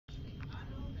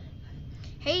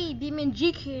Hey, Demon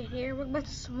GK here. We're back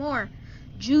to some more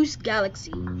Juice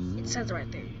Galaxy. It says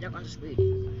right there. You're not gonna just read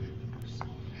it.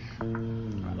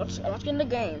 Let's get in the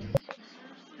game.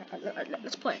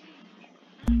 Let's play.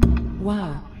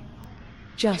 Wow.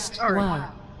 Just All right.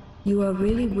 wow. You are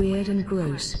really weird and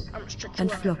gross. I'm restricted.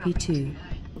 And floppy too.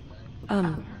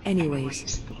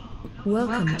 Anyways.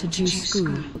 Welcome to Juice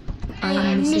School. I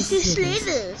am Mrs.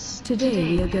 Slithers. Today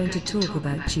we are going to talk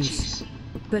about juice.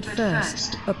 But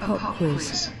first, a pop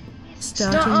quiz.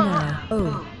 Starting now.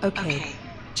 Oh, okay.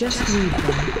 Just read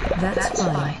them. That's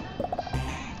fine.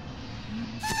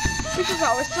 This is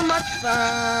always so much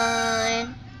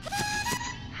fun.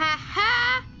 Ha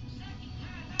ha.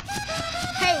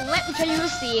 Hey, let me tell you a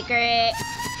secret.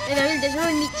 There's a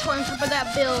really neat toy on top of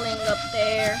that building up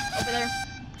there. Over there.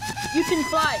 You can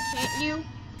fly, can't you?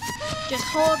 Just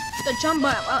hold the jump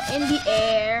button out in the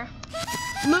air.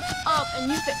 Look up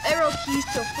and use the arrow keys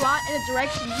to fly in the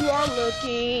direction you are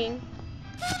looking.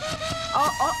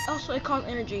 Also, it costs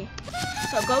energy.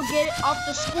 So go get it off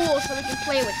the school so we can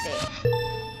play with it.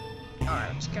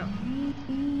 Alright, let's go.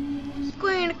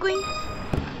 Queen.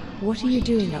 What are you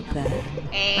doing up there?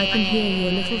 I can hear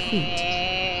your little feet.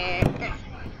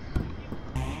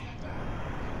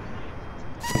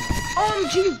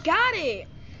 OMG, you got it!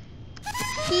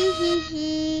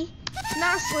 Hee.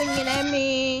 Not swinging at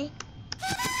me.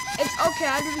 It's okay,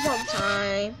 I do this all the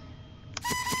time.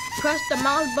 Press the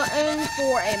mouse button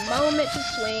for a moment to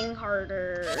swing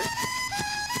harder.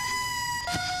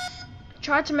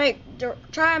 Try to make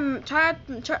calm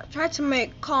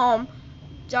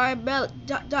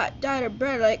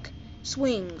diabetic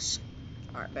swings.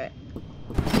 Alright, bet.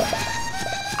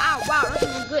 Ow, wow, that's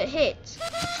a good hit.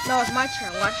 Now it's my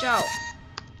turn, watch out.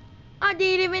 I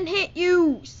didn't even hit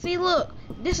you. See, look,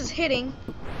 this is hitting.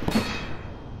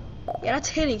 Yeah, that's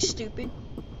hitting, stupid.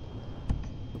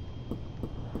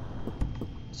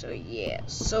 So yeah,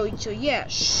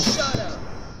 shut up.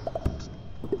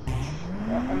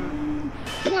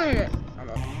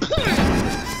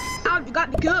 Ow, you got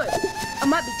me good. I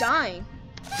might be dying.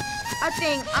 I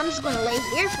think I'm just gonna lay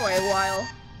here for a while.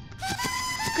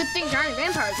 Good thing there aren't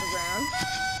vampires around.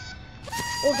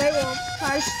 Or they will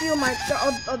try to steal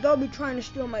they'll be trying to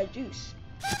steal my juice.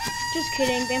 Just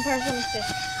kidding, vampires don't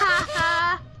exist. Ha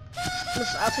ha!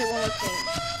 Listen, I'll tell you one more thing.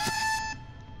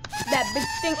 That big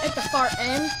thing at the far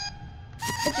end,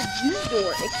 it's a juice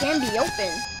door. It can be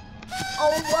open.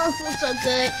 Oh, wow, feels so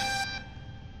good.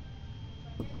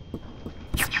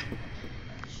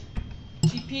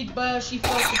 She peed, but she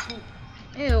felt the poop.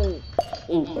 Ew.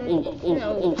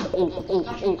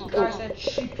 I said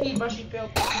she peed, but she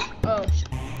felt the poop. Oh.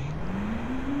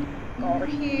 Go over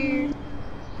here.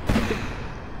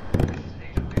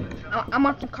 I'm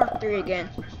on to car 3 again.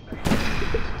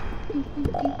 You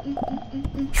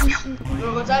wanna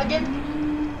go try it again?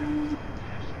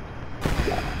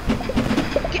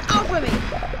 Get off with me!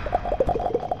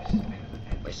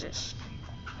 What is this?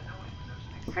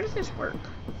 How does this work?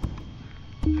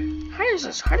 How does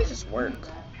this work?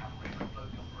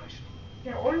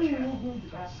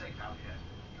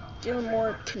 Deal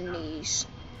more knees.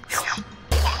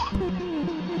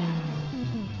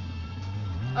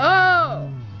 Oh!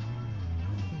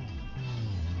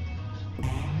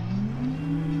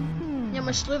 Yeah,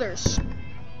 my slithers.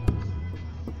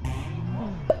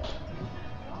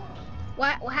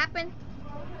 What happened?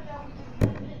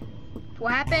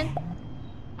 What happened?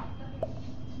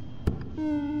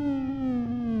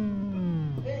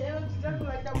 It looks exactly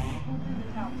like that when you moved in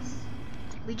the house.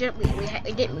 We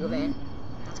did move in.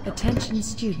 Attention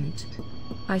student.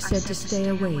 I said to stay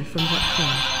away from that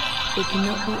thing. It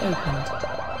cannot be opened.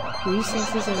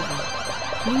 Recess is over.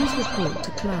 Please report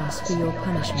to class for your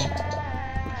punishment.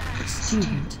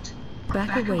 Student,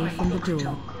 back away from the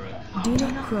door. Do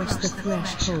not cross the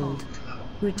threshold.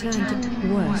 Return to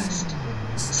worst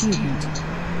student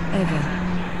ever.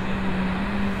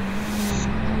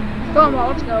 Come on,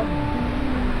 let's go.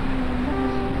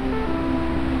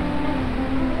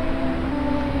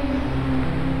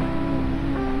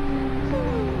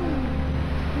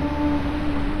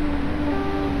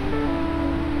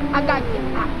 I got you.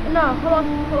 No, hold on.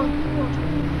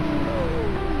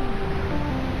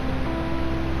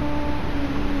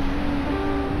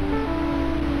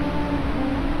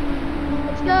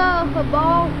 Let's go,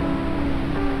 football.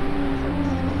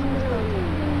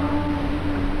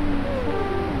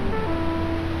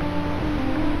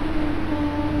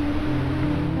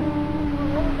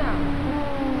 Roll down.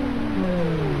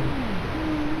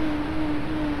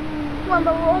 Come on,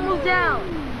 but we're almost down.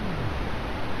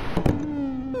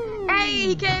 Hey,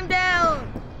 he came down.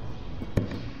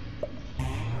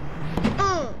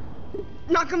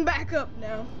 Knock him back up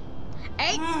now.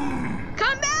 Hey,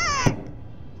 come back!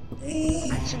 I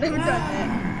should never done that.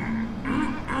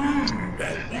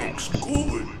 That looks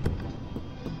good.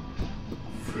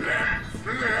 Flap,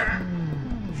 flap.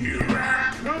 Here I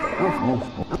come.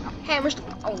 Hey, Mr.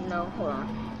 Oh no, hold on.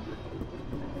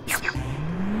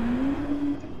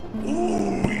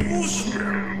 Ooh, you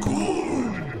smell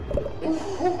good.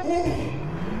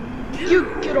 You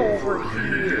get over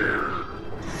here.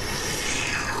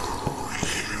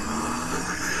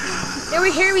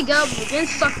 Here we go. We're getting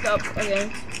sucked up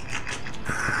again.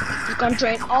 Just gonna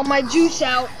drain all my juice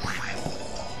out.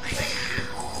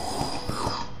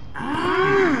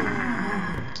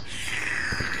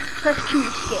 Press Q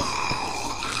to skip.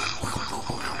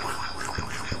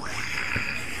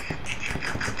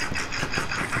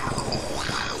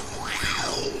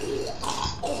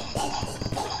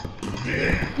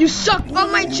 You sucked all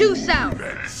my juice out.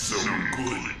 That's some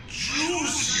good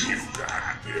juice you've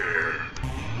got there.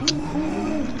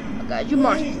 Oh God, you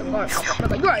monster! Oh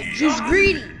God, you are juice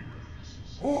greedy.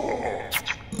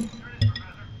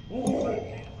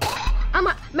 I'm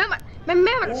a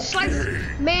slice.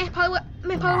 Man, probably what?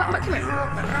 Come here.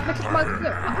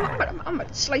 I'm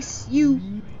gonna slice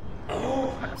you.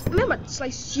 I'm gonna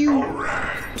slice you.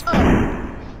 Alright. Oh.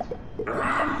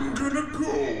 I'm gonna go.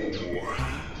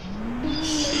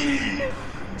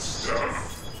 Stuff.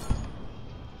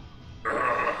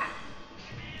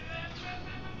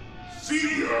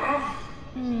 See ya.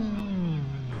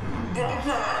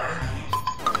 Bye-bye.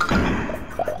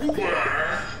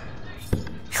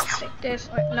 Take this.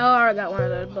 No, I already got one of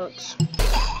those books.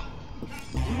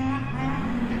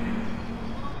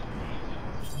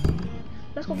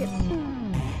 Let's go get.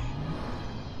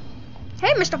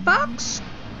 Hey, Mr. Fox.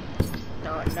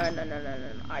 No.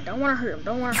 I don't want to hurt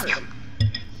him.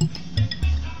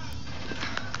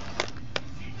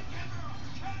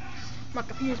 My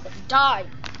computer's about to die.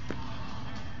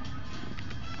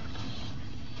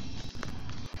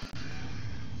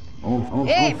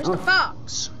 Hey, Mr.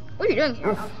 Fox. What are you doing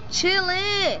here?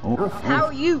 Chillin'. How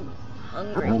are you?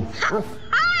 Hungry.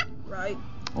 Right.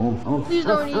 Please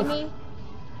don't eat me.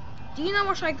 Do you know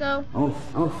where should I go?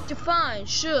 Define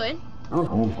should.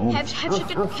 Have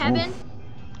chicken cabin.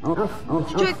 You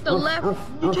take the left.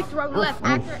 You take the road left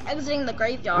after exiting the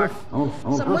graveyard.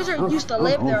 Some wizard used to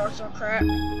live there or some crap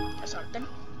or something.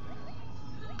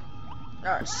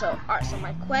 Alright, so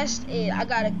my quest is I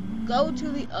gotta go to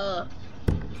the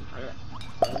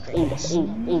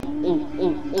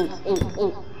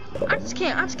I just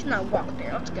cannot walk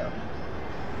there. Let's go.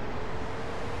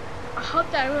 I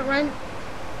hope that we're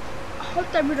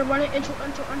running into a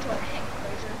heck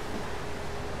laser.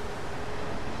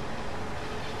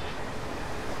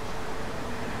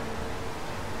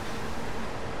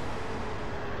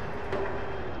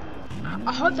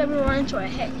 I hope that we run into a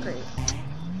heck grade.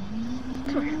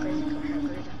 Come here, grade.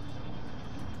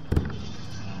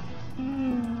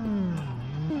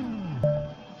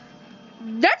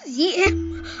 That's yeet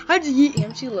him. I just yeet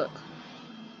him. See, look.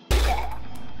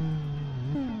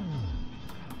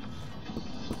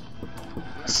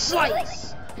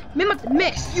 Slice. Man, I'm about to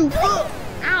miss you.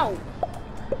 Ow.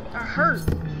 I hurt.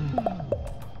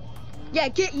 Yeah,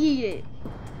 get yeeted.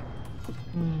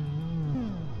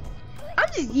 I'm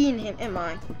just yeeting him, am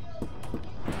I?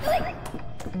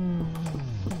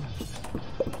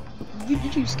 You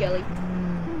too, Skelly.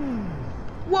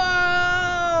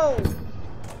 Whoa!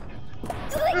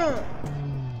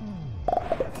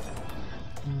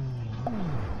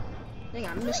 Dang,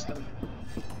 I missed him.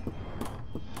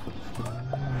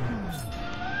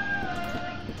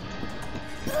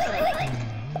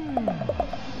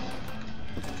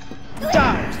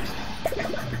 Die.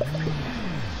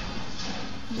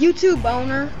 You too,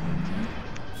 Boner.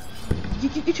 You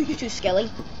too, Skelly.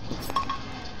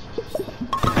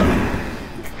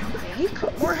 Man, he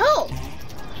got more health.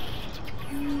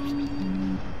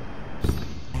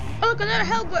 Oh, look, another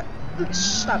health, but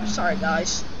stop. Sorry,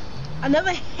 guys.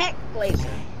 Another heck laser.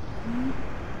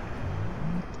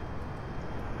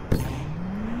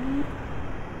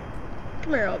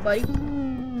 Come here, old buddy.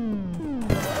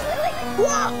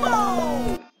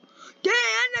 Whoa! Dang,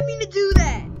 I did not mean to do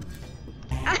that.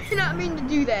 I did not mean to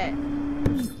do that.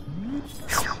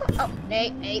 Oh,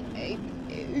 hey.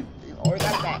 Already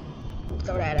got it back.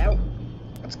 Throw that out.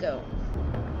 Let's go.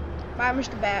 Bye,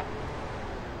 Mr. Bat.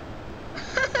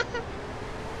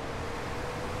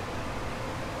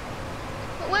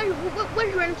 What are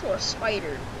you running for? A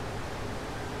spider?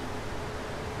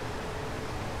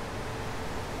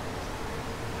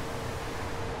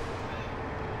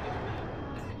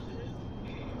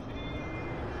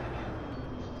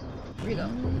 Here we go.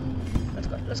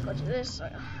 Let's go to this.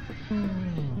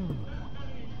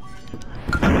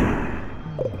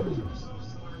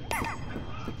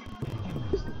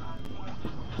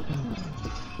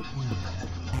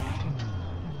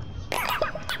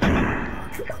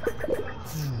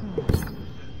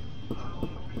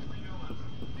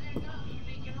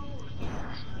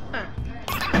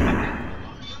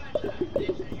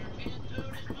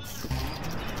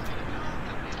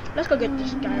 Let's go get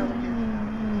this guy over here.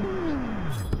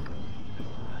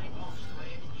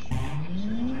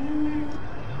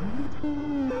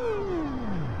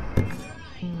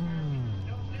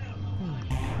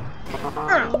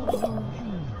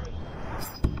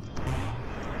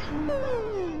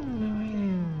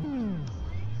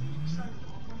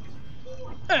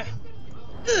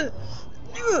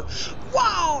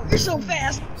 Wow, you're so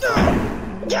fast. The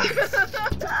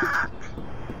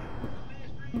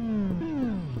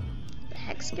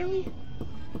heck, Skelly?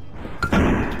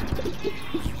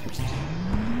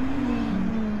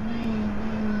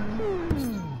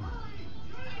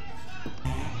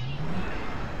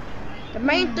 The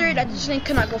main theory that this thing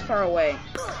cannot go far away.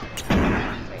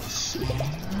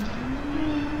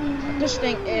 This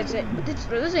thing is it. This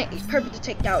thing is perfect to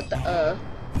take out the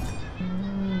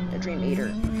Dream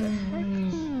Eater.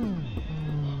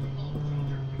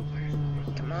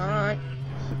 Come on.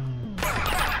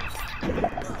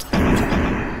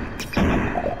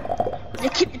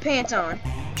 And keep your pants on.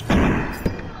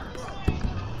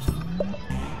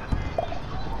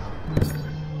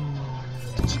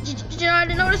 Did I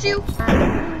notice you?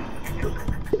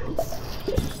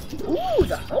 Ooh,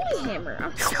 the holy hammer.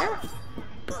 I'm sorry.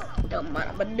 Don't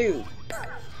mind but dude.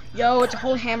 Yo, it's a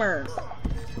holy hammer.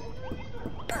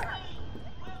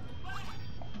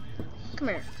 Come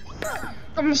here.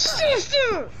 I'm a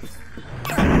sister.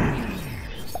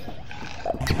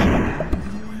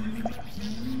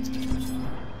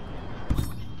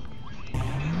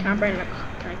 Can I bring the?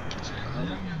 Can I touch it?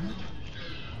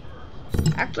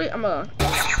 Actually, I'm gonna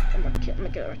get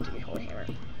it right to the holy hammer.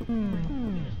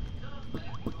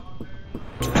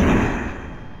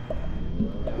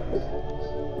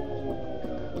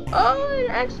 Oh, it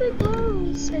actually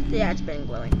glows. Yeah, it's been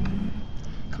glowing.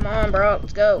 Come on, bro.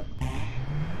 Let's go.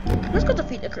 Let's go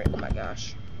defeat the crit. Oh my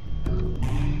gosh.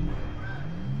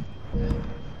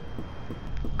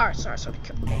 Alright, sorry. So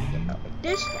get out like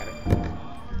this.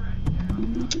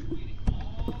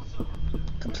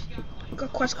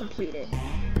 Quest completed.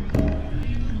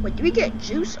 Wait, do we get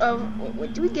juice of?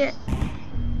 Wait, do we get?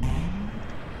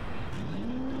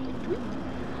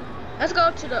 Let's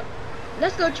go to the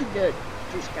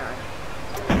juice guy.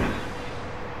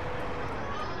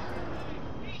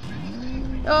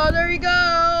 Oh, there he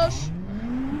goes.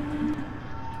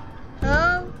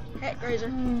 Oh, head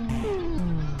grazer.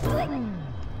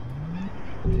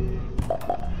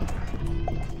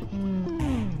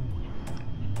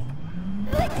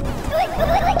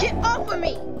 Get off of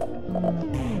me!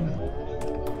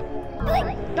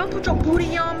 Don't put your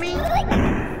booty on me. Mother.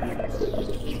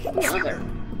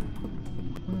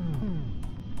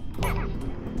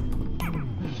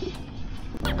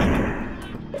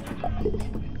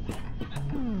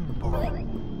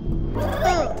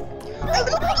 Hey,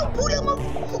 don't put your booty on my.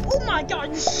 Oh my God!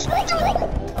 You stupid!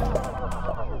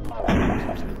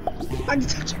 I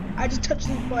just touched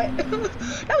his butt.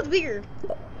 That was weird.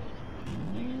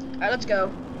 Alright, let's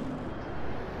go.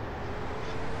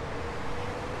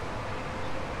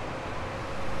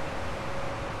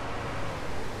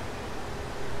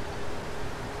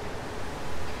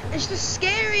 It's just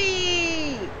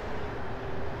scary.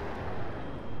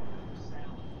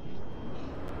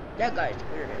 That guy's the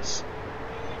weirdest.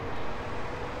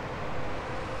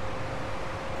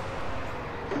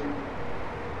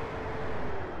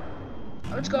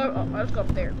 Let's go up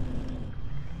there.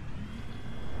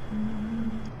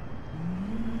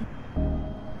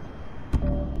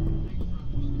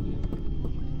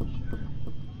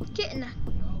 Get in there.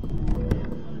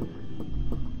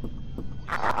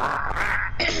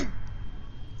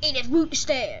 It is root to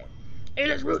stare. It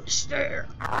is root to stare.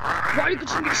 Why do you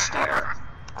continue to stare?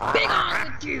 Big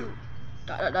on with you.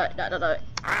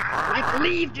 Like,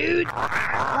 leave, dude.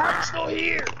 Why are you still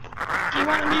here? Do you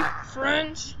want to meet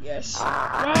friends? Yes.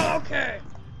 Oh, okay.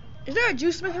 Is there a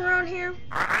juice smith around here?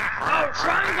 Oh,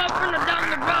 try and go further down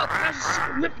the road past the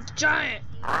super ripped giant.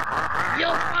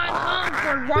 You'll find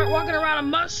home for walking around a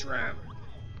mushroom.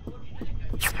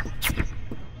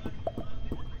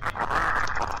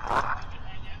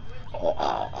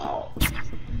 Oh.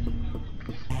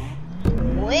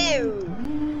 Whoa.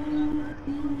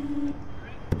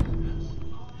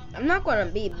 I'm not gonna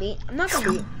be mean. I'm not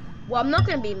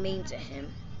gonna be mean to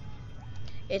him.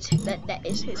 It's that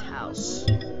is his house.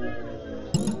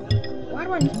 Why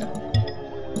do I need the?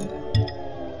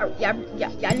 Oh, yeah, I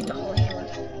need the whole hammer.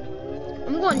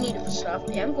 I'm gonna need it for stuff.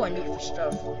 Yeah, I'm gonna need it for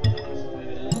stuff.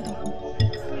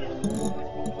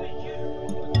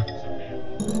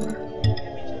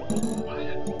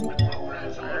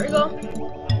 There we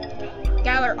go.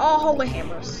 Gather all holy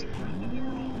hammers.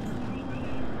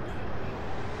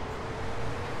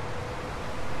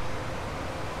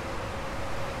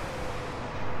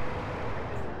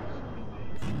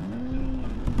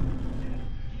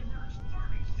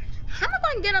 How am I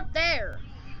going to get up there?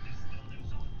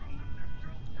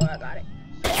 Oh, I got it.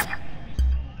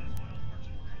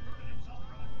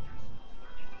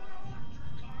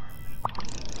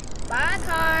 Bye,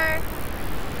 car.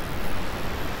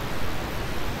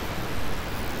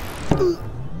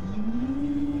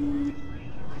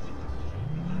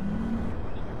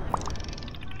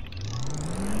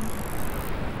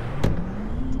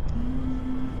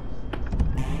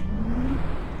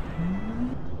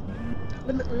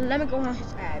 Let me go on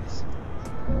his ads.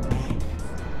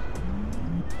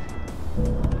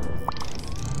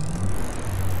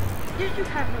 Did you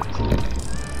have no teeth?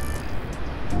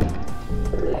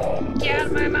 Get out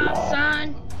of my mouth,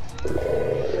 son!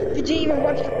 You didn't even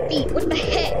wash your feet. What the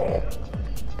heck?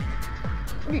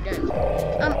 What are you doing?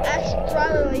 I'm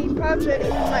actually projecting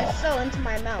my cell into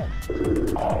my mouth.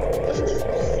 Let's just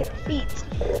 6 feet.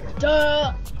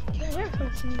 Duh!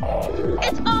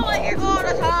 It's all I hear all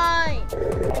the time!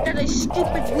 There's a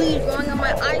stupid weed growing on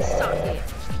my eye socket.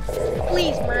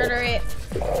 Please murder it.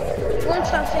 Won't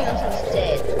stop saying until it's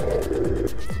dead.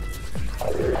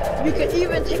 You could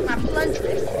even take my plunger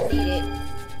if you need it.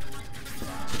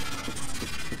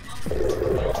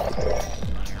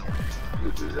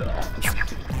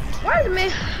 Why does the man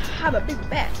have a big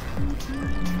bat?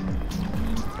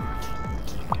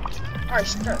 Alright,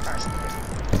 start.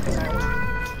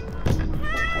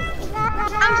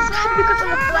 I'm just happy because of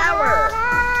the flower.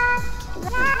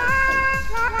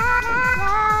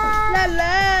 La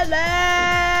la la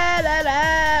la la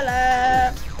la.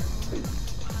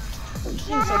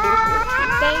 She's so beautiful.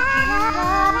 Thank you.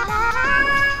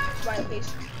 Right, please.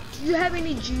 Do you have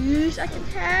any juice I can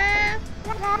have?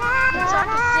 So I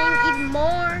can sing even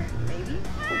more? Maybe.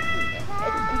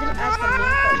 I'm gonna ask a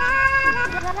mean question.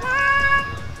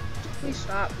 Please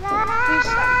stop. Please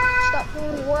stop. Stop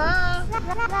doing what?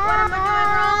 What am I doing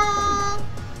wrong?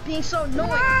 Being so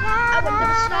annoying. I would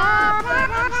never stop, but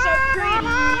I'm so pretty.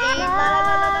 And la la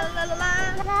la la la la la.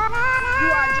 You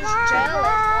are just jealous,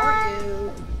 aren't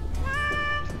you?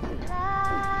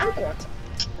 I'm going to.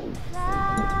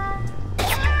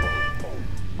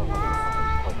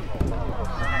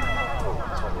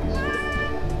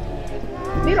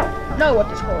 We don't know what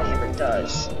this holy hammer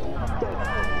does.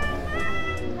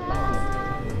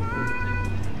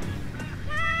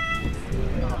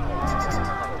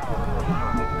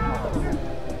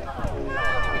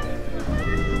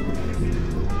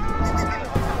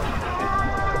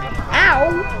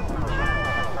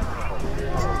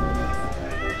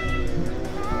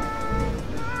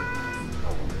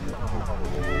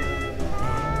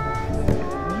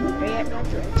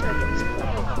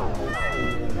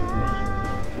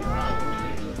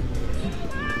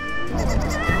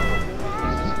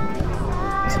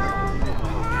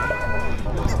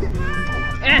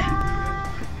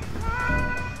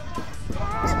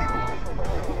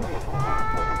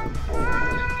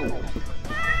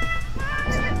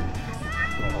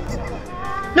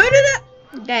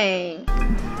 Dang.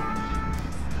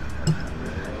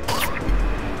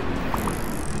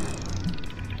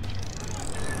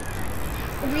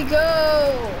 Here we go.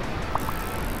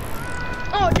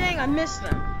 Oh dang, I missed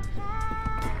them.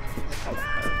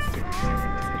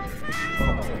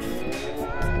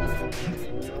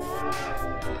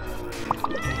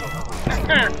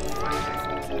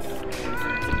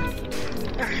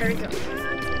 Here we go.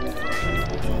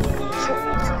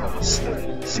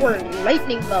 Sword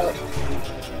lightning bolt.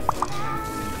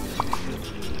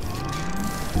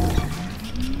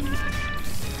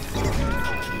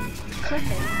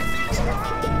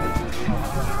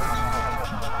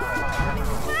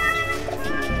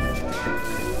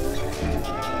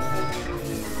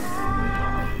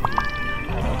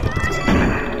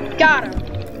 Got him.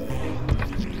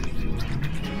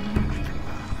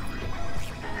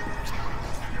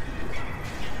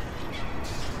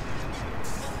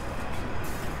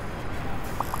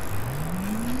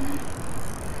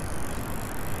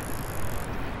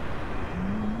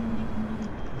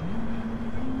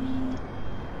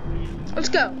 Let's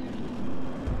go.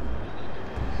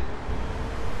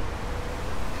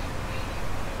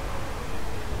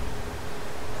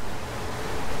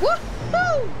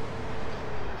 Woohoo!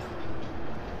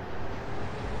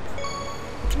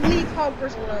 Leave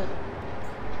Hogwarts alone.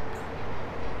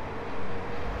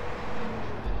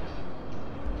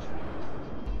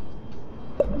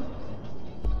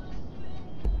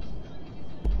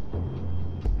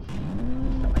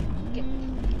 Get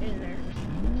in there.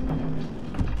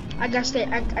 I gotta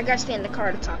stay in the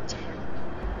car to talk to him.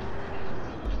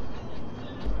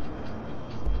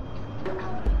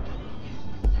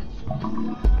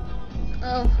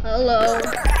 Oh, hello.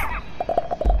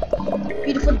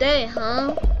 Beautiful day,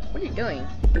 huh? What are you doing?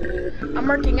 I'm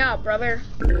working out, brother.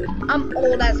 I'm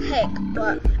old as heck,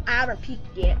 but I haven't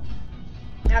peaked yet.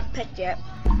 I haven't peaked yet.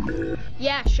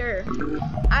 Yeah, sure.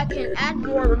 I can add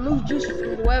more remove juice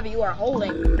from whoever you are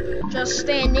holding. Just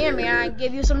stand near me and I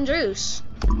give you some juice.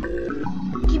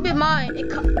 Keep in mind,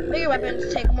 bigger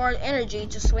weapons take more energy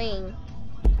to swing.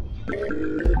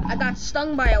 I got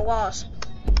stung by a wasp.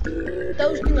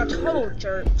 Those things are total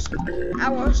jerks. I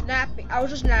was just napping.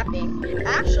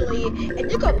 Actually,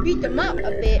 if you could beat them up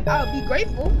a bit, I would be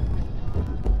grateful.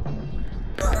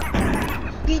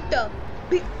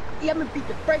 I'm gonna beat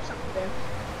the brakes off of them.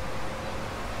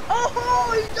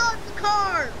 Oh, he dodged the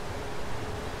car!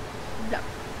 No.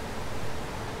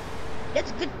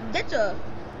 That's good. That's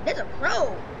a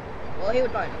pro. Well, he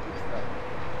would probably not be a pro.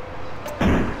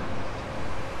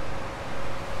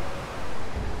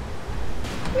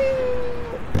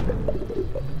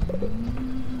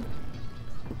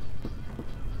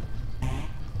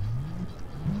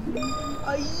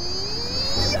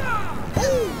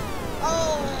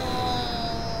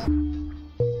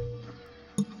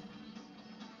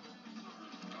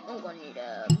 I'm gonna need a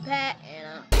bat and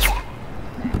a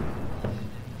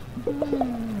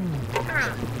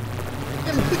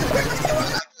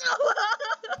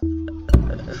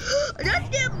Did I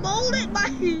get molded by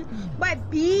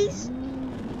bees?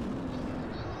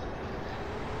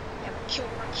 I'm kill.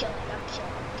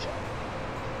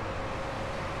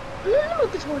 I'm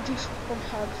gonna get more juice from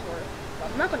Hogsworth, but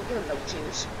I'm not gonna give him no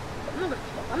juice.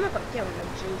 I'm not gonna give him no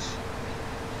juice.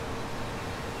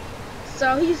 So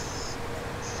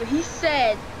he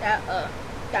said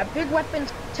that big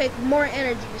weapons take more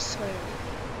energy to swing.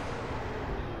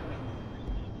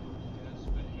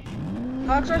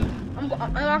 Hogsworth, I'm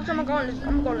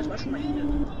going as much for my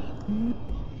hand.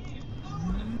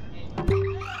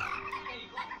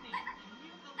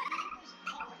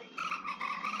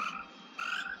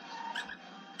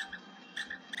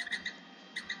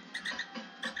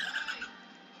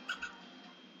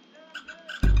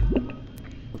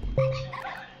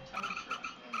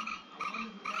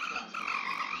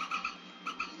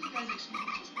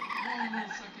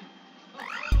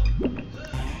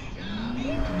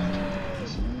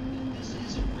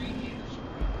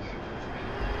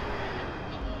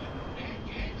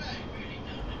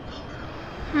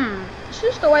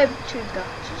 This is the way to go.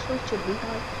 This is the way to be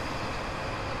going.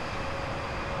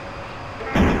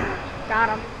 Got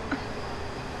him.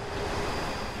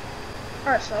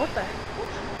 Alright, so what the heck?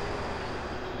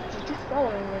 Did you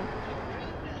following me?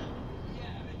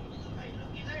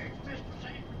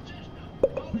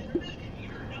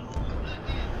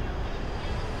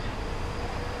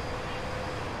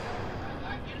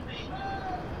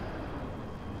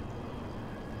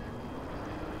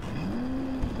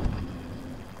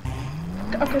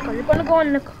 Okay, Carl, you're gonna go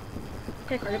in the.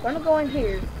 Okay, Carl, you're gonna go in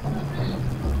here.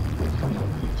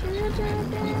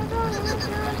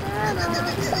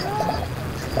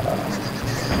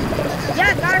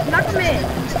 Yeah, guys, knock him in.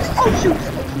 Oh shoot!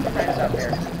 That's out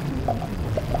there.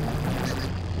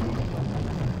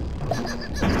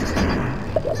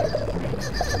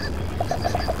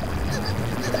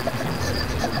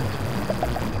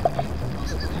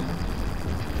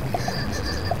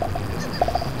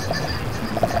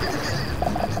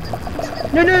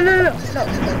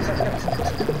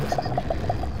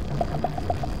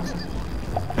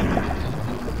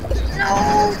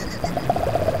 No.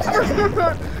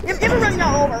 You're running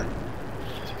that over.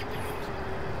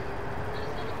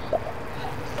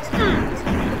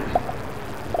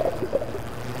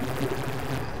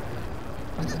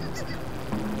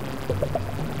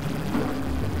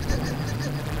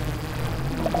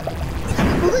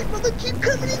 Brother, keep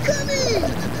coming.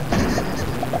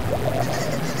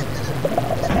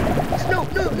 No.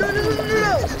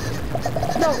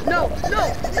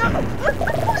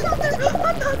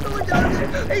 I'm not going down there.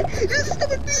 Hey, you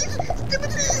stupid bees.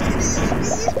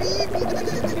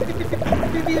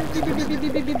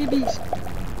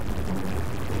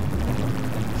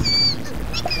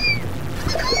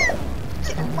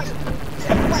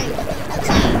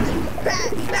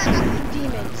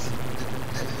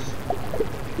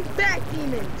 Back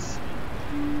demons.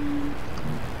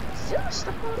 Is there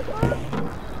stuff on the floor?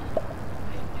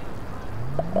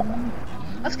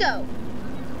 Let's go.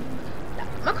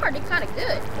 My car did kind of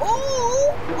good.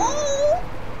 Oh!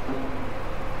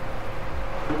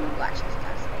 Watch this,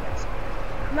 guys.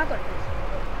 I'm not gonna do this.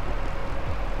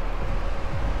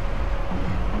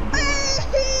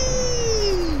 Hey!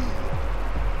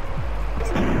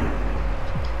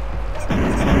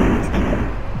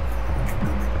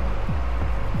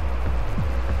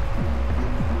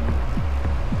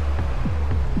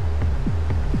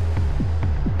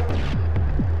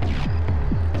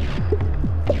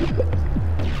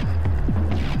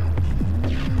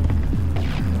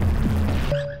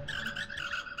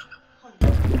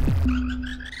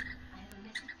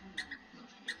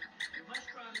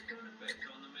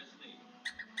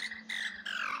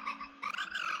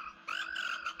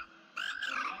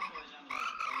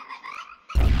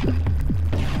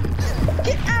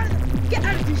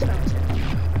 Please bounce it.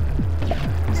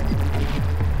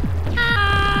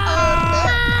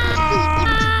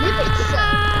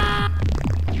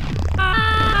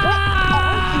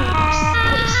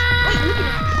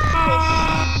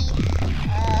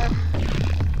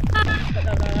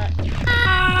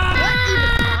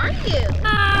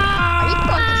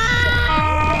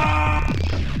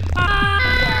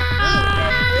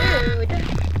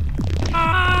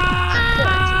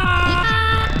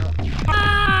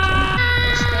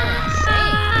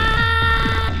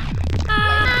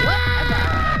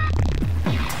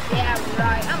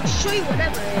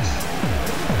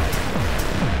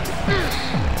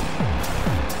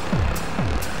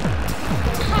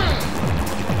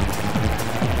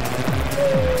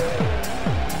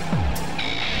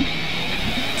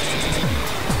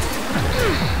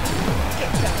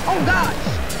 Oh gosh!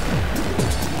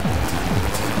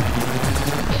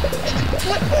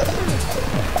 What is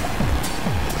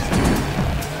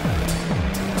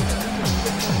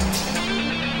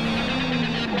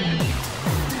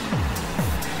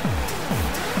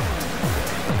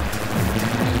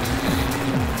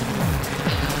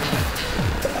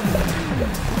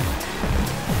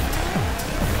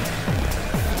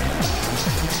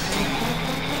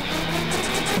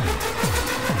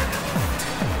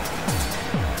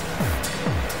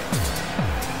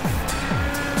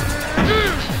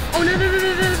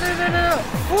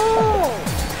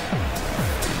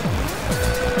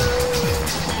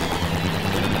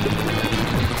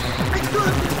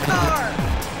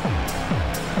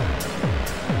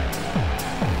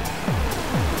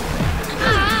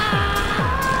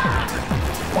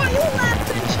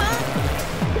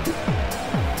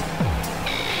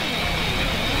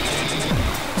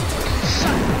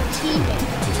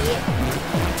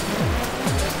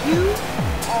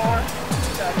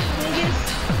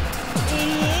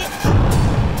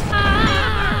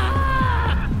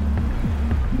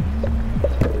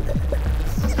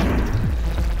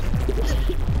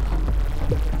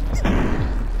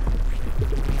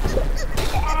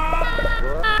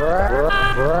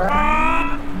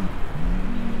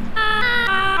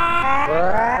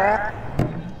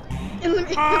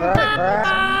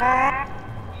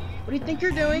What do you think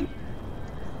you're doing?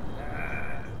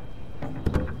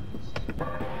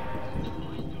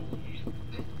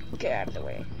 Get out of the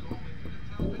way.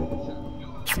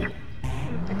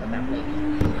 Pick up that plate.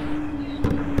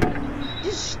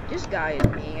 This guy is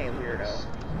being a weirdo.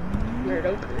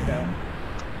 Weirdo.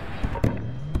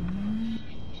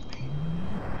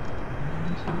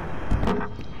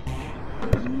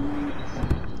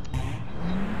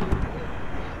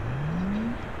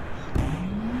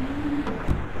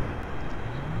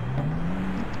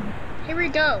 Here we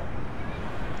go.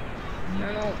 I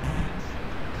don't know.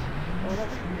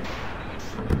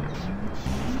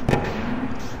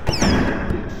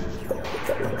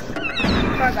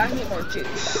 Fuck, I need more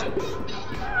juice.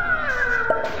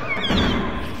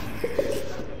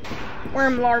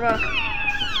 Worm larva.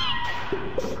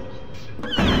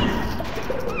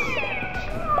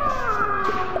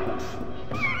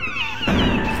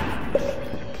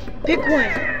 Pick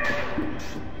one.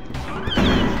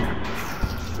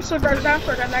 So goes down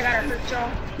for them, I gotta hurt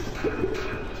y'all.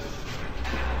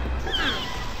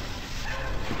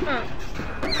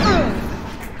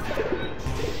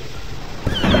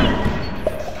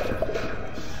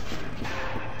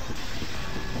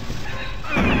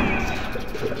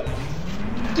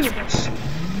 Give me this.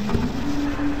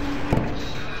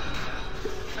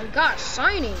 I got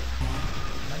shiny.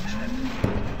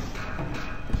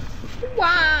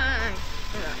 Why?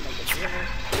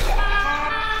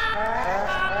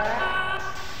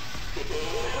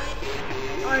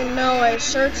 I know a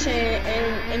certain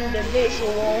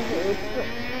individual who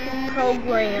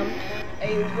programmed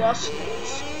a wasp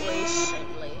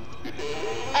recently.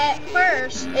 At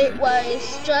first, it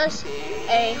was just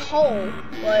a hole,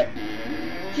 but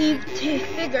he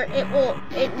figured it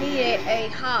needed a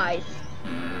hive.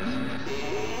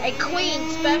 A queen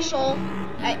specialized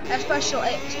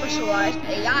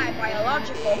AI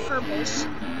biological purpose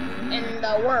in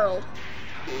the world.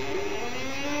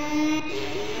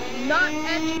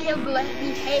 Non-educable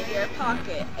behavior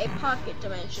pocket, a pocket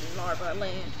dimension larva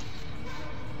land.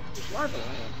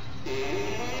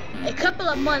 A couple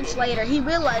of months later, he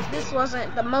realized this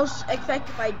wasn't the most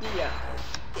effective idea.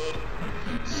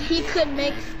 He could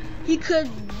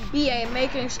be a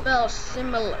making spells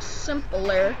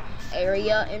simpler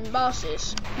area in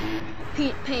bosses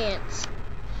pants.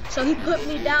 So he put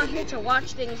me down here to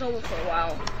watch things over for a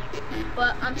while.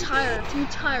 But I'm tired, too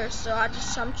tired, so I'm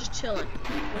just chilling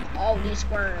with all these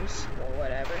worms or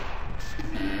whatever.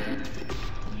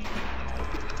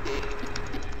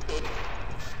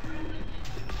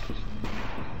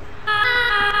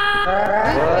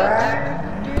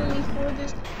 dearly for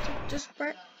this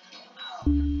part.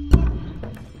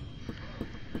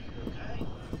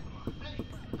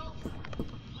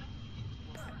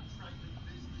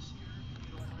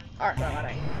 Alright,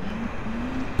 alright.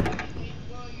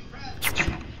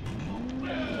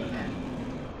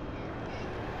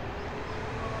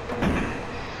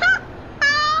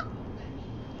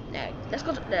 No, let's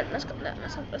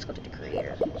go to the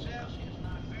creator.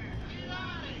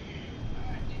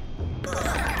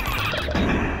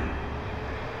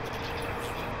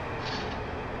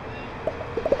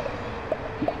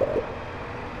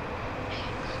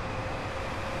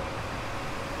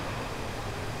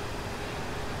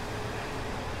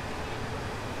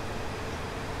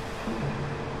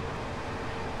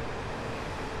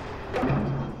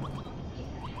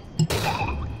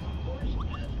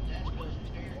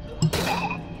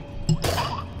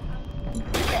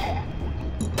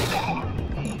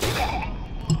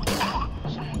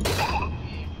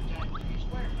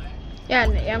 Yeah,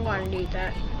 I'm gonna need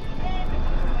that.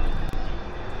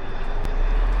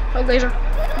 Oh, laser.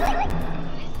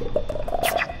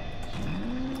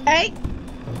 Hey!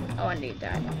 Oh, I need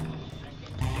that.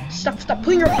 Stop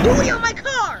putting your booty on my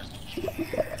car!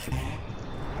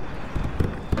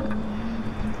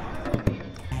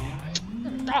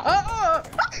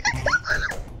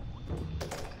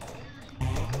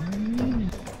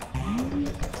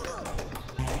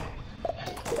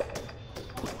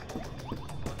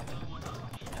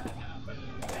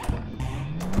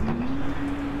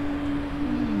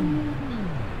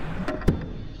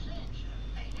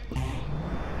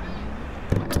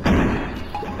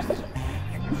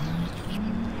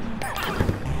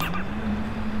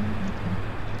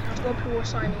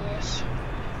 Signing is.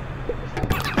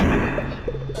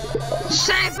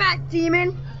 Shine back,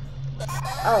 demon!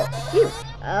 Oh, you.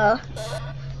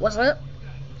 What's up?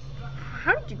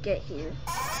 How did you get here?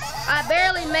 I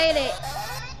barely made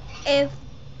it.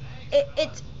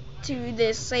 It's to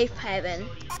this safe haven.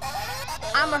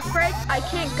 I'm afraid I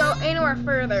can't go anywhere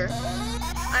further.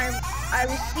 I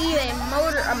received a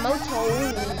mortal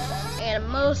wound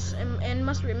and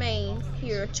must remain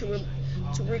here to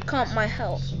recount my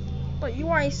health. But you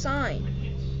are a sign.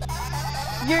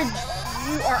 You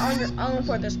are on your own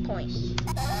for this point.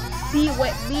 Be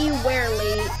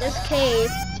warily. This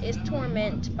cave is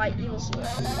tormented by evil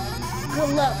spirits. Good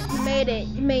luck. You made it.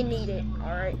 You may need it. All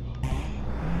right.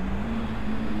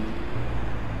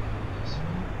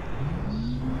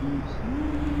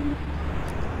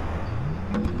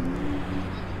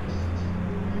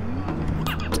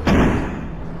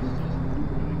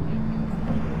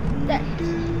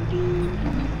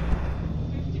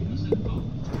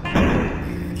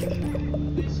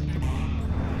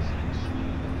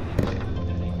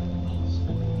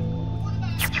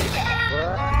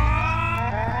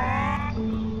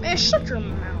 Man, shut your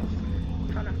mouth.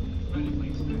 Hold on.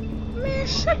 Man,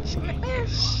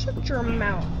 shut your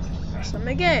mouth. Press them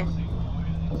again.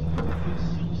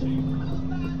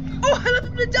 Oh, I left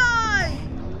him to die!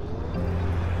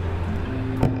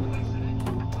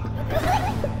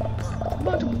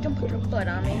 Don't put your butt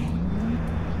on me.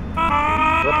 Oh!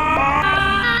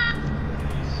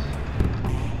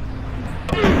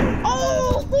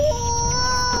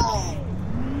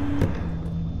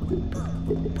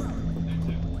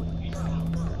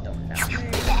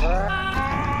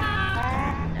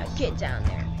 Now get down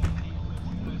there.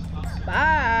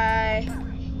 Bye.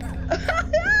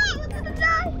 I'm gonna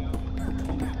die.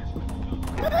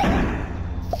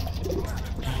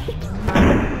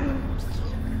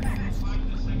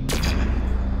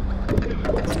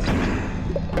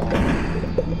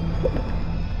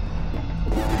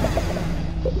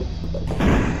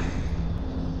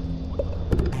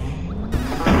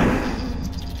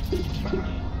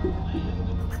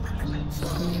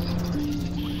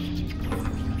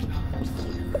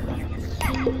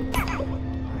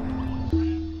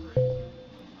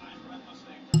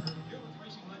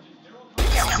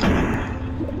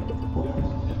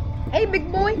 Hey,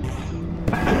 big boy.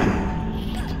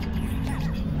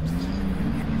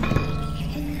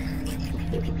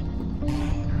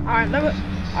 Alright,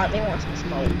 they want some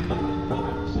smoke.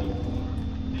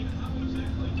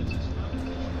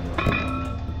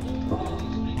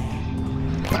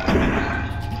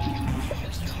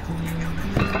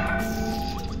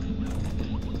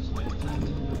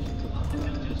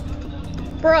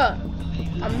 Bruh,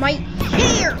 I'm right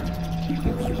here.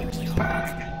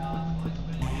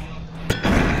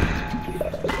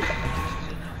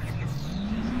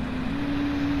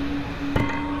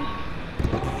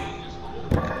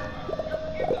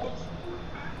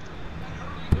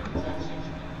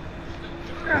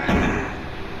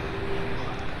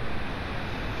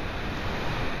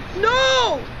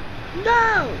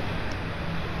 No!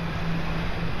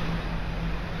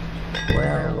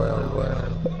 Well.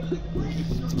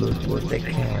 Look what they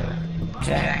can.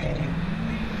 Jack.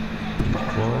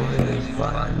 Quality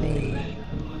funny.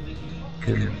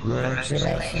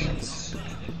 Congratulations.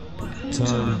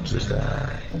 Time to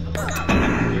die.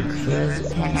 You're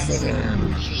trespassing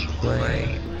on this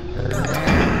plane. And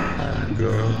I'm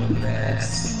gonna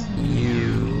mess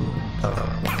you up.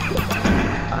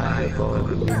 I'm going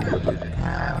to limited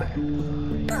power.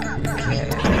 You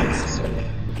can't catch me.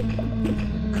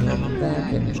 Come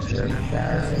back in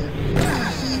 10,000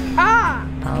 years. Ah!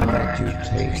 I'll let you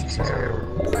taste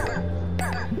terrible.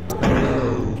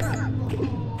 Hello.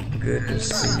 Good to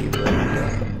see you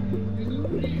again.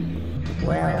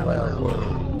 Well.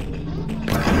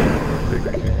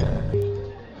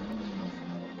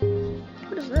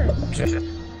 What is this? Just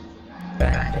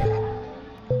back it.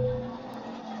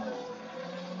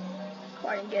 Oh, I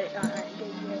didn't get it. Alright,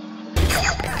 good.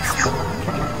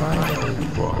 Finally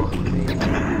follow me.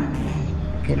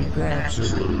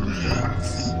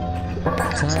 Congratulations.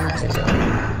 Time to go.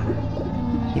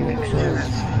 You're close.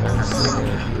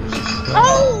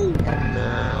 Oh! And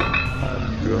now I'm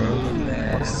gonna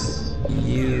mess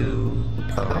you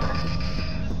up.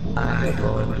 I'm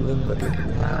going to limited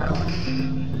power.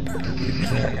 You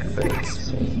can't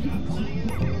face me.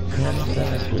 Come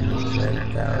back in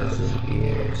 10,000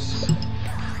 years.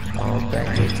 I'll bet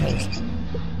you taste.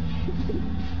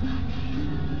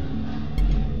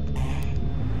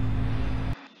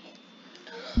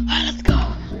 Alright, let's go.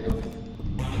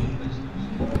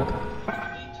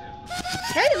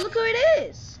 Hey, look who it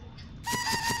is.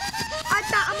 I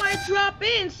thought I might drop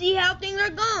in, see how things are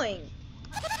going.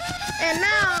 And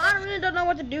now, I really don't know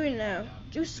what to do now.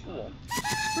 Juice school.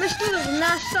 Miss Lewis was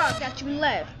not shocked that you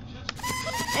left.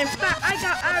 In fact, I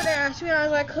got out of there as soon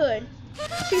as I could.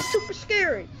 She's super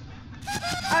scary.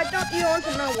 I don't even want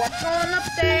to know what's going up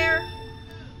there.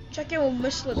 Check in with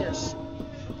Miss Lewis.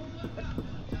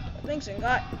 Thanks, and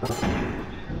God.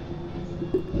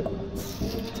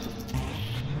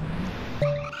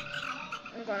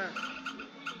 I'm gonna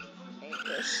make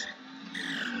this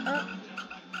up,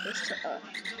 this to up,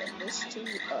 and this to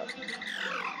up.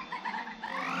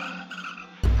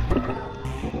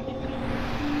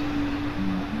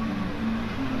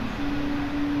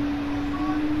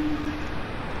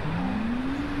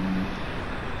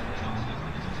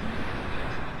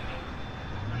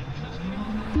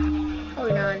 Oh,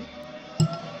 nine.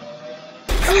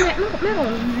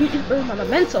 Oh, my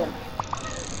memento.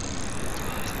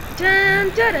 Dun,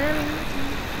 dun, dun.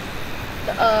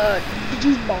 The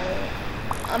juice ball.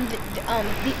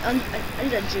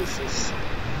 The juices.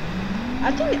 I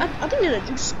think they're the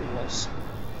juice schools.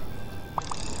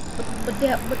 But they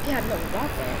have no about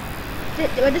that.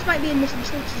 This might be Mr.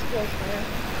 Stoops' boyfriend.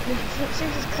 Mr.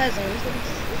 Stoops' cousin.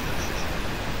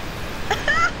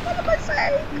 What am I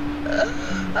saying?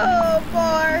 Oh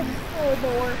boy. Oh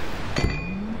boy.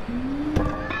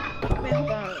 Man, I hope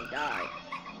I don't die.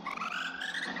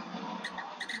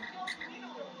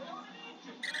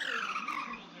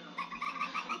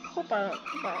 Hope I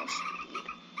don't speed.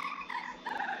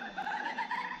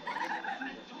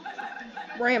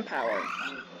 Ram power.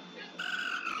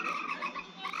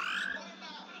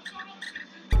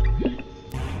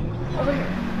 Over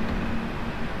here.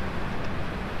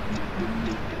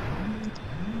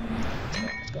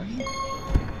 Let's go here.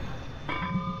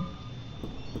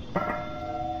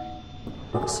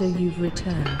 So you've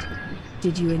returned.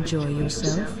 Did you enjoy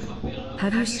yourself?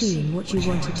 Have you seen what you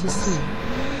wanted to see?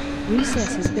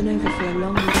 Recess has been over for a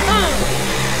long time.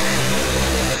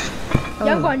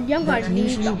 Young guys need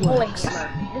usually the works. points.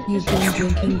 You've been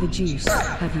drinking the juice,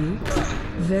 have you?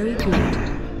 Very good.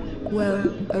 Well,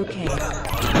 okay.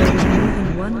 There is more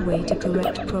than one way to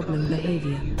correct problem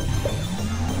behavior.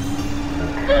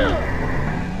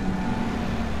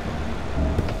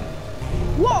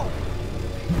 Whoa!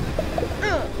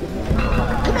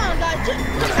 Come on, guys,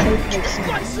 just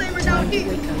lightsaber down Time to here.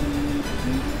 wake up.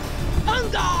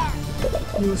 Hunger!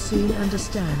 You'll soon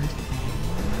understand.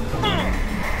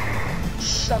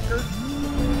 Sucker.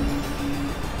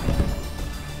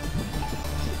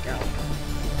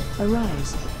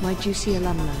 Arise, my juicy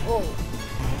alumni. Oh.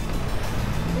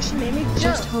 She made me jump.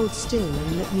 Just hold still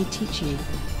and let me teach you.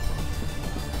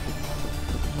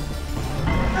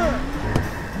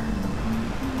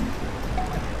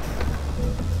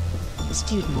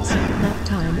 Students, nap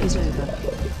time is over.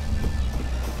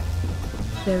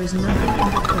 There is nothing in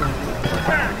the code.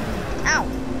 Ow!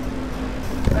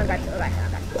 I got you.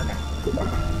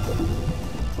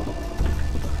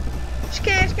 She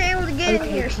can't able to get in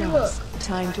Okay, here. See, look. class,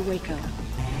 time to wake up.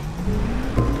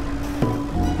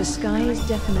 The sky is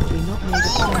definitely not made of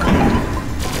plywood.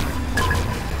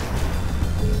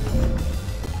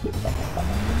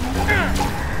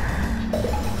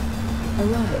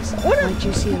 Arise, my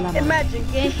juicy llama. Imagine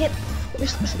getting hit.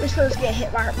 Miss Liz getting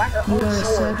hit by her You own are a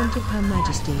sword. servant of Her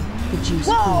Majesty, the Juice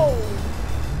Whoa!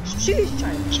 Queen. She's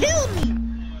trying to kill me.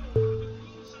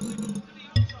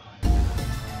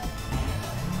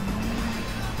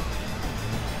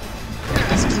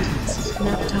 Students,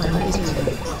 nap time is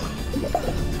over.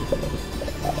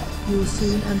 You will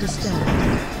soon understand.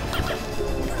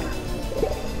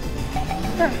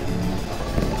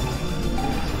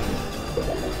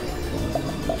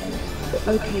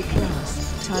 Okay,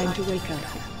 class, time to wake up.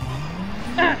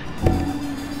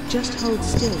 Just hold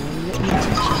still and let me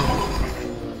teach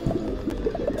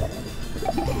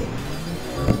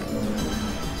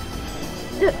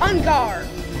you. On guard.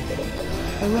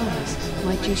 Arise,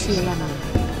 my juicy llama.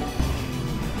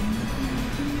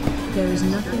 There is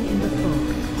nothing in the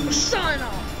fog. Sign off.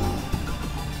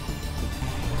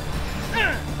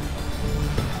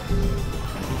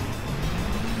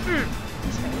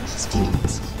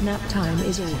 Students, nap time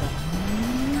is over.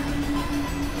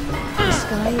 The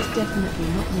sky is definitely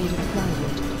not made of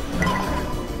plywood.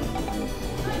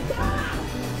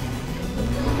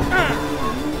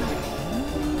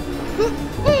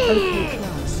 Okay,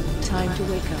 class, time to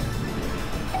wake up.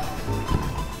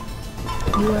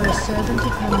 You are a servant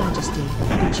of Her Majesty,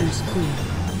 the Juice Queen.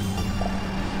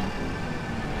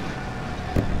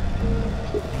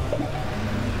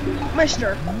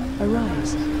 Mister.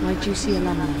 Arise, my juicy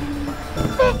llama.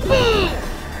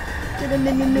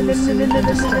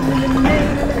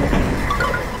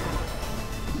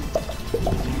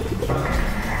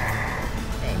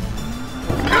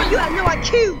 You got no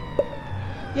IQ.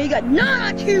 Yeah, you got no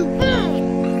IQ.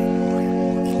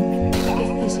 If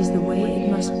this is the way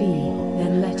it must be,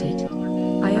 then let it.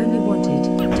 I only wanted to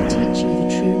teach you the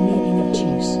true meaning of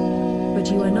juice.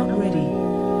 But you are not ready.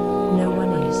 No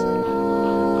one is.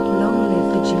 Long live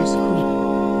the Juice Queen.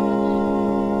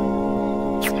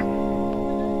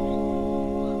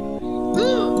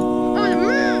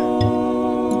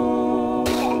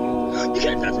 You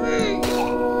can't touch me.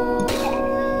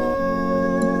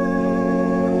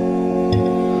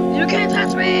 You can't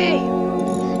touch me.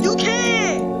 You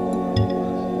can't.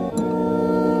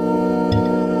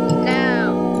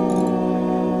 Now.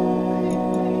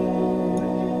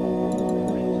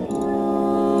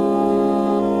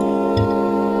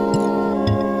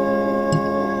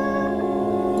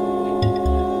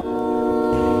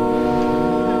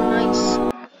 Nice.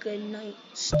 Good night,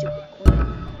 stupid queen.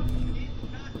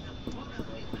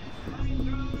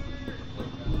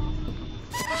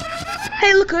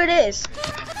 Hey, look who it is.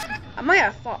 I might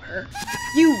have fought her.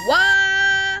 You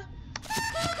what?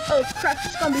 Oh crap,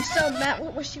 she's gonna be so mad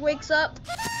when she wakes up.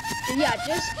 Yeah,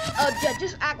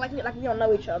 just act like we don't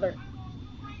know each other.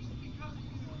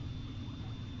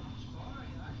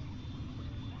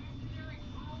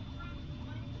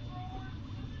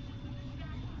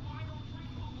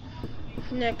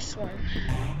 Next one.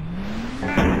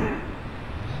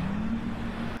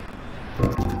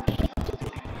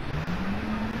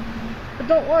 But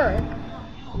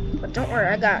don't worry,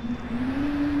 I got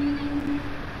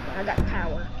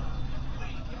power.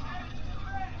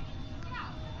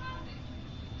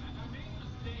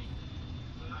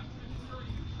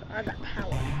 I got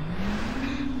power.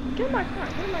 Get my car,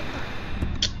 get my car.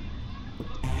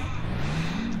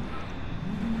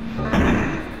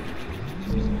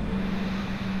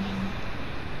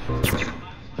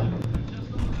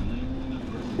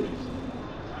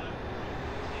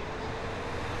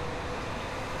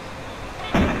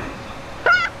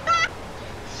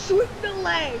 Sweep the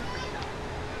leg.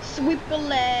 Sweep the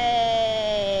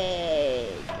leg.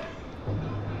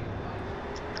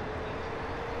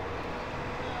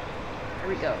 Here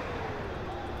we go.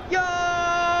 Yo!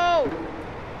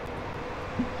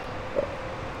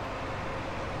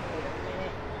 Wait a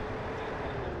minute.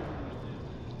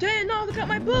 Dang, no, look at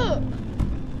my book.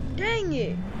 Dang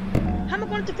it. How am I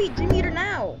going to defeat Dream Eater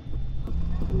now?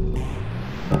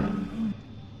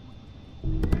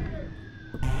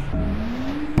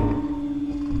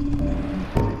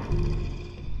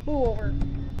 Move over.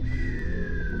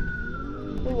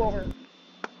 Move over.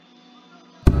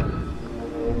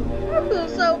 I feel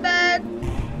so bad.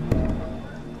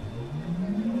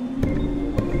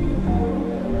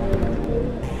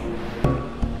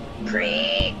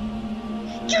 Creep!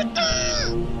 Get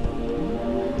down!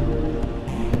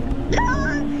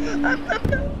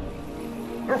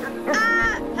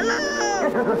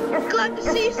 Hello! Glad to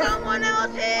see someone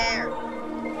else here!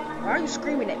 Why are you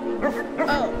screaming at me?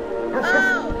 Oh,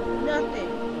 nothing.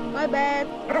 My bad.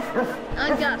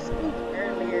 I got spooked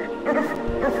earlier.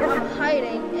 I'm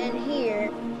hiding in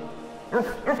here.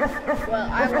 Well,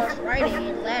 I was riding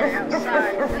a ladder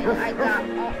outside when it got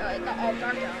all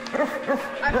dark out.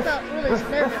 I felt really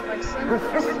nervous, like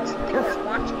something was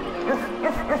watching me.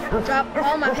 Dropped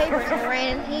all my papers and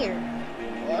ran in here.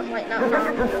 Well, it's like not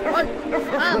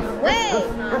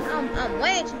I'm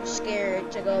way too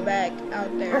scared to go back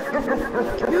out there.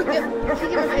 Can you get my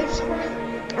papers for me?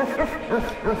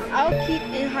 I'll keep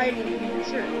in hiding,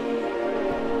 sure.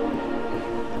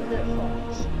 Good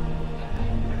falls.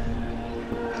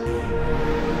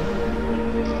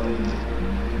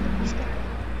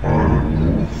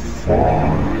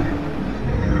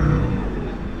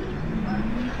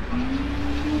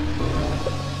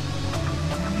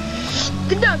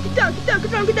 Get down, get down, get down,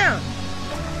 get down, get down.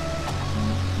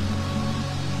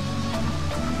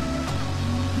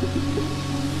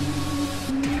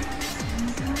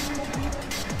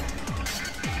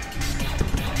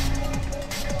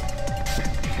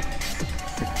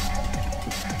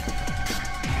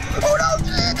 Oh no!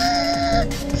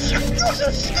 You're so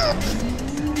stupid!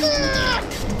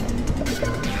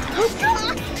 Oh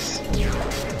God!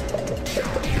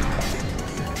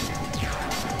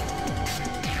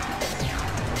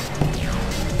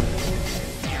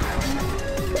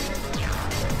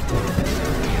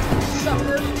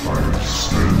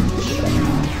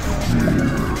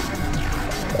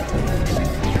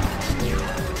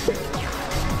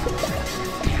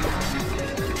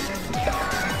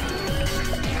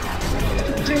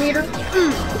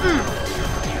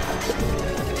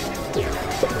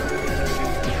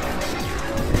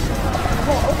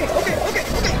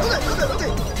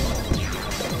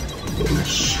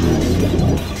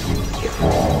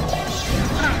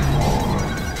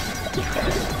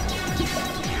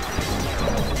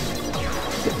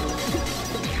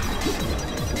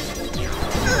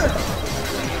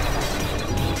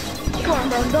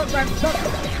 Don't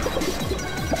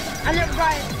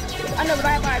I never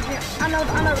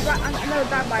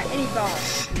died by any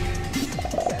boss.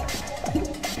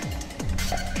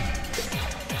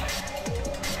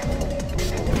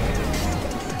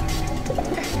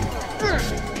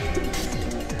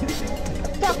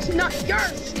 Fuck's not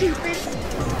yours, stupid.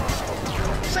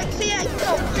 See that?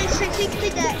 No, see that. You can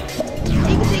take that.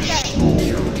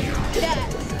 That.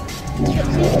 You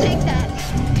can take that.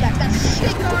 That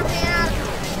stick arm hand out.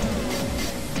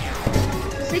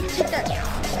 So you can take that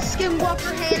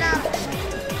skinwalker hand out.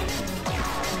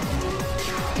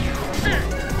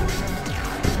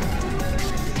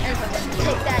 And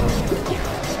take that.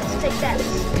 Let's take that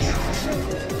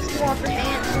skinwalker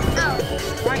hand out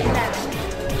right now.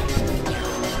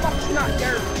 Fuck's not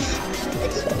yours.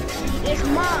 It's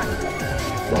mine.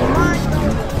 It's mine.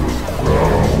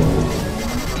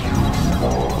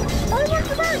 Oh, what's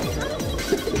the bird?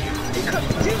 You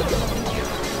can't do it.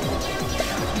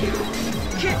 You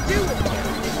can't do it.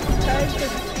 Okay?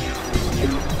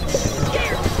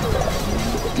 Scared.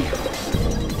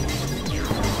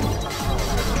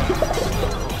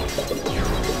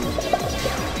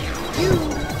 You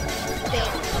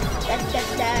think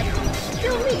that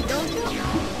kill me, don't you?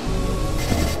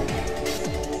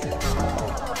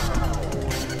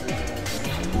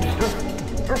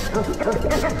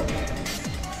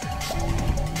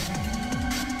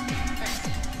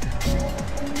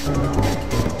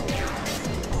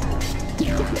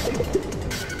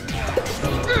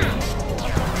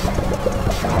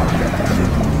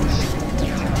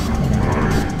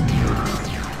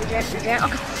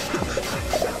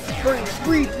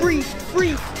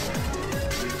 Breathe.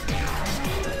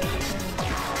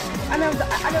 I never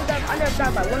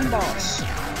died by one boss.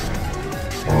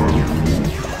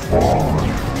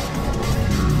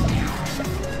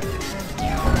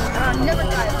 And I never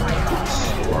died by a boss.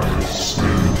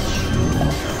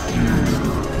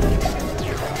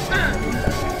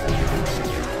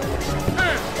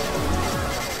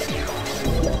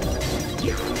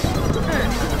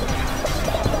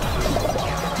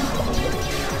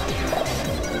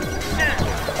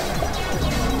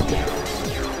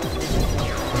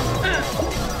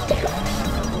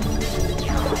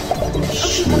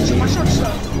 My sword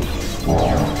sucks.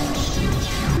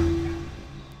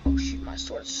 Oh shit, my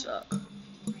sword sucks.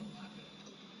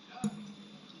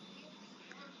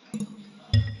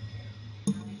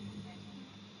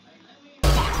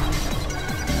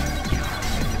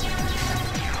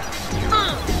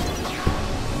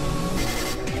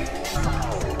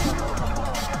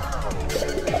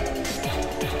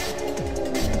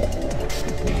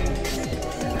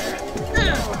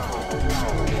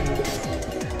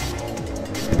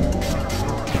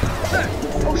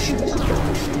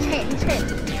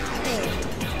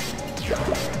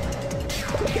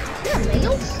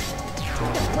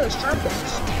 Really sharp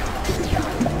ones.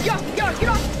 Yo, get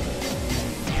off!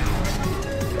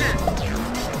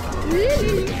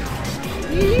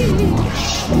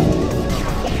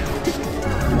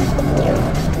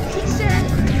 He said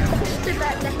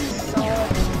that he saw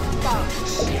Fox.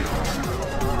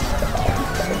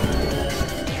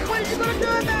 What are you gonna do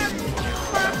about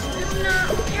Fox is not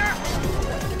here?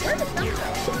 Where's the thumbs up?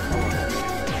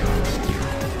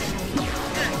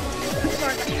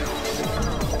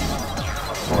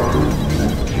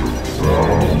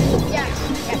 Yes,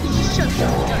 shut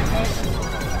up.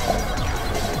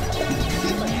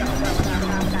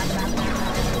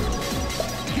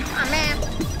 Oh man.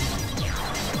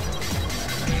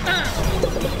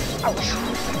 Ouch.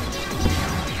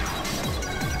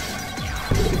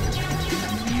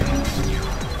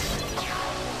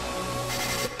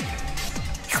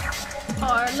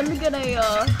 Alright, let me get a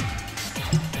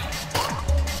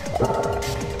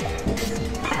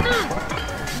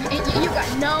You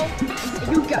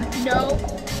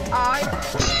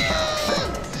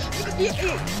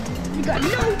got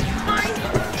no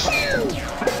IQ.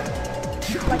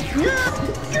 Like no,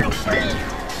 you're a friend.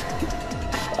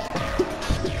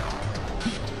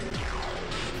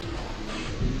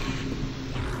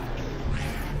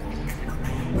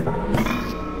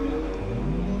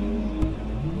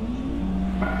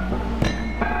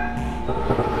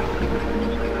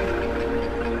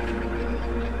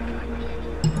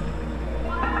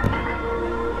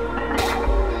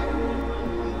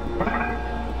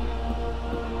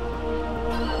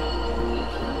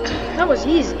 That was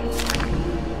easy.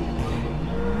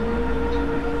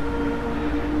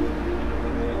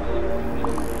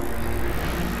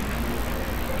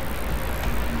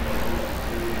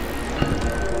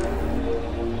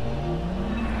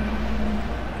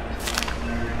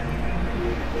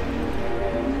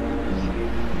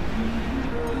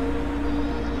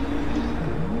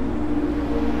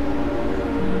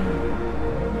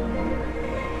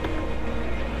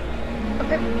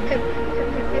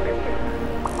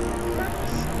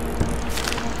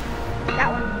 That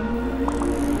one.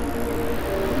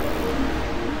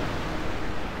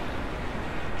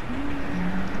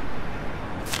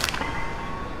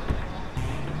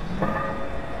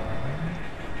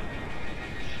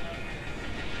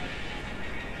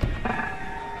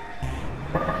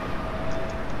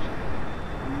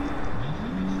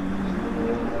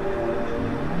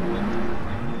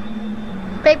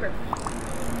 Paper.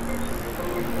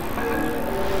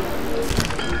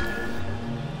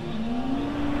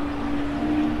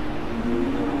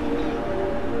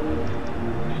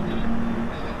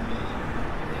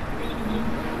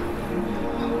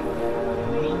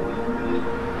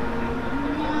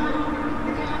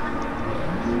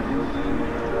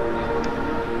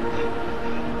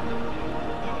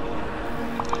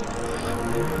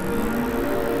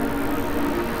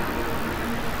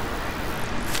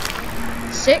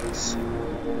 Six.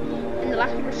 And the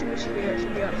last paper should be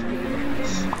on speed.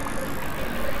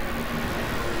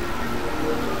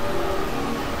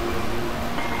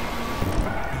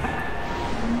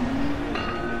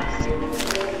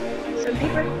 Some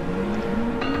paper.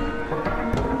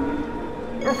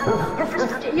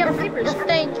 Yeah, papers,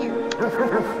 thank you.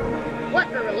 What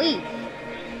a relief.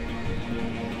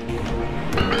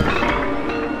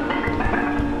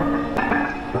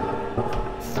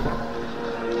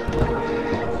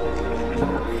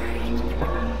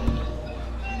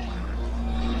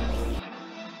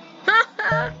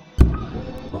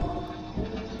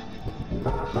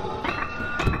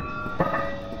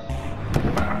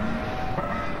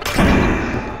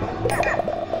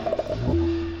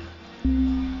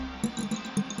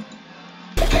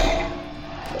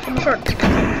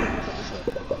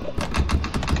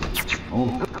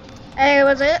 Hey,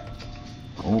 what's it?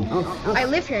 I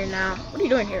live here now. What are you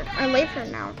doing here? I live here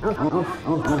now.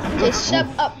 They shut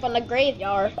up from the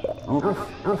graveyard.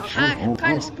 Hi, I'm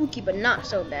kind of spooky, but not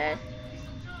so bad.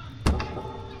 Come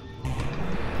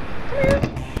here.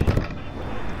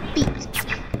 Beat.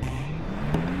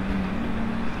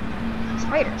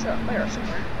 Spider somewhere.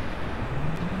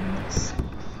 Yes.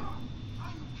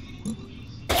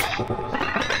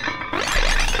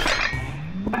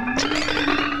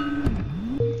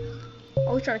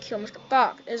 Oh, he's trying to kill Mr.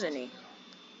 Fox, isn't he?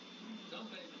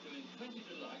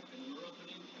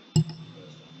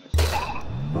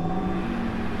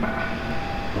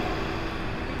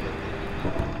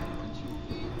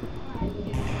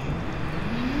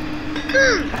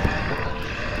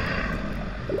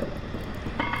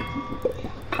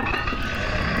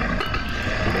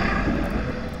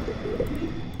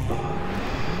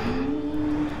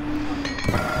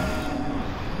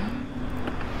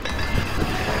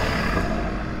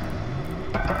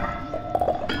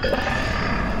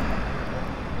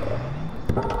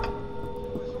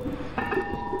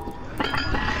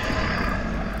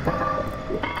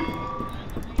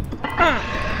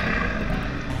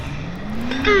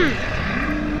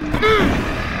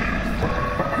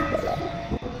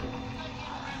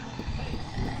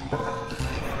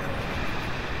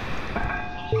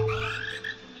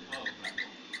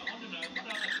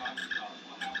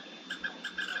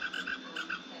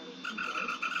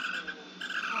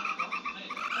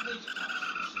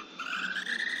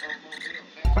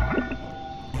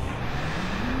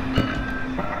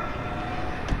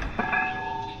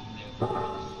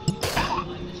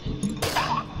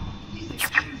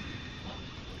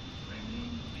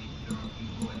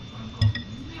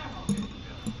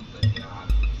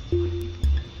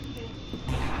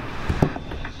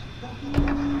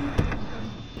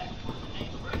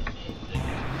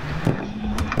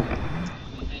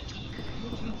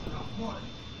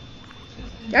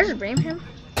 Did I just blame him?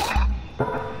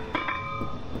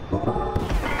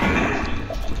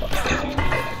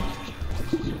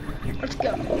 Let's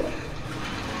go.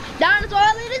 Down the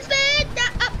toilet instead!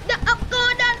 Up,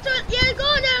 going down the toilet! Yeah,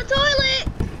 going down the toilet!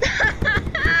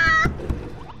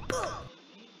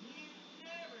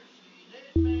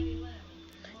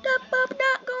 Up,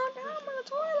 going down the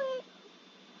toilet!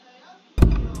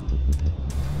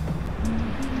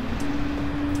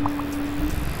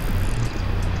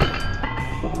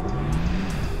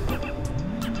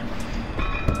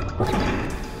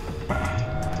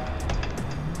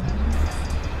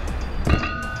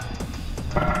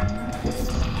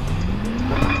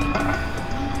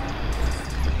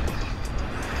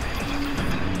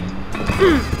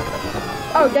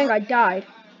 Oh dang, I died.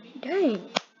 Dang.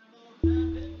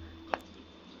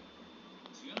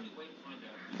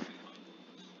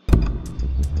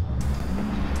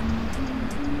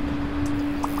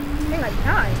 Dang, I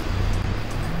died.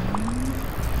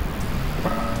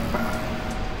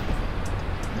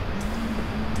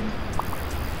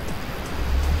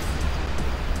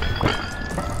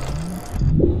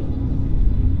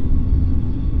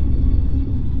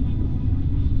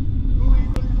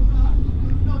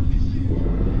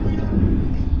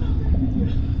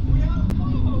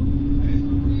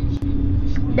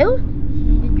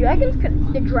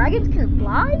 The dragons can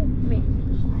fly? I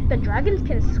mean, the dragons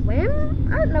can swim?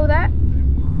 I didn't know that.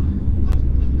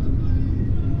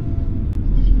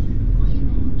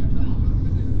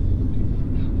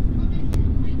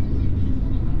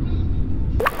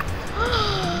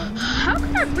 How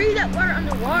can I breathe that water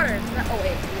underwater? Oh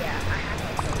wait, yeah, I have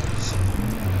no.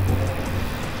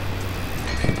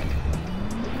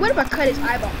 What if I cut his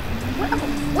eyeball?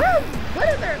 What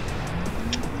other?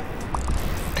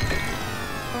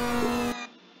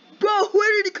 Bro,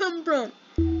 where did it come from?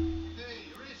 Hey,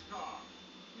 race car.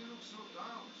 You look so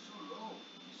down, so low.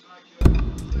 It's like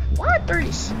Why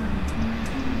 30?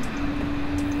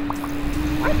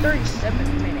 Why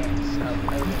 37 minutes of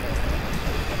loading?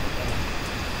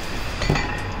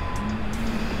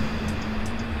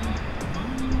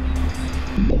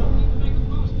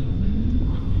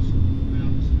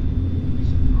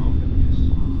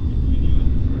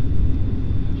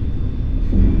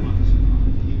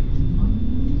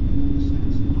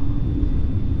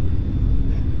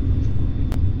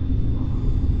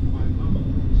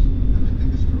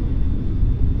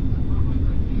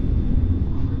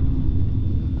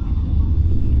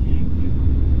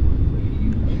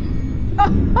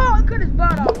 Oh, I cut his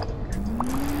butt off.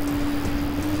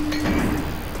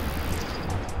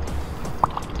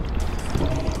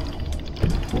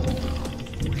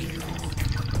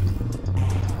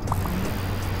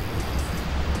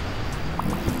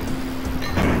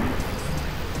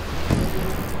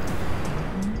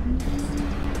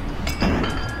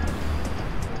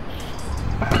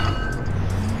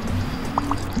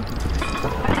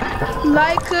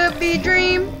 Life could be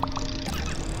dream.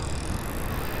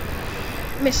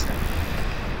 Missed him.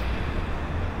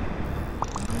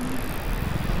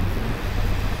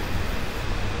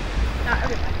 Not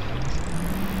everybody.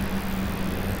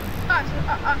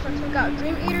 So we got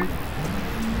Dream Eater.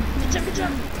 Good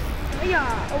job.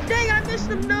 Yeah. Oh dang, I missed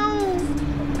them. No.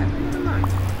 Never mind.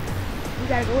 We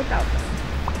gotta go without them.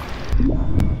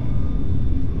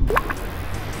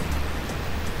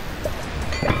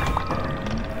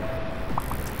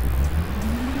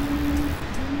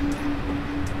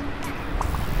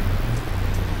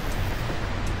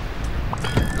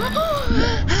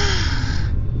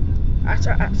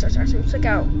 So we took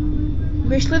out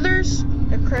Miss Slithers,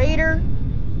 the Creator,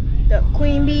 the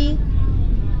Queen Bee,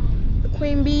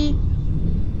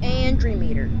 and Dream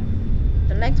Eater.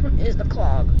 The next one is the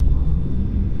Clog.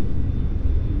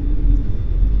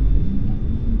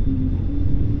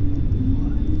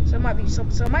 So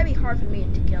it might be hard for me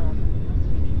to kill him.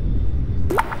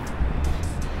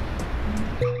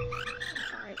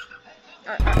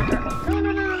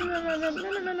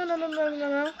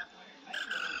 No.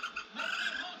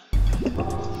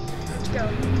 Let's go.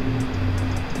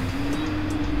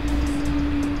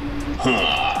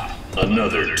 Huh.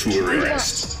 Another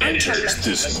tourist enters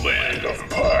this land of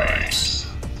pipes.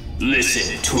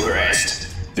 Listen,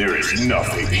 tourist. There is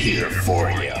nothing here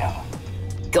for you.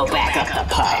 Go back up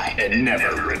the pipe and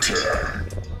never return.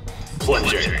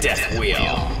 Plunger death wheel.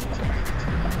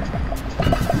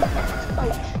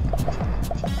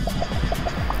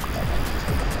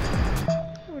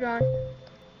 Hold on.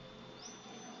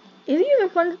 Is he even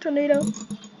fun tornado?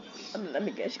 Let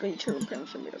me guess, you're going to turn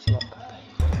tornadoes look.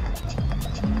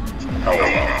 How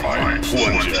about my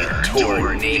plunger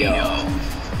tornado?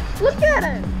 Look at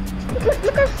him!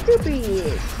 Look how stupid he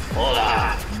is. Hold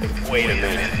on. Wait a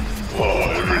minute. Oh,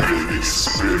 everything is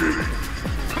spinning.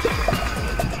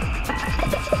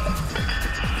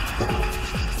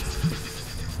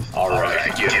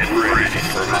 Alright, get ready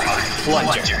for my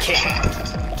plunger kick.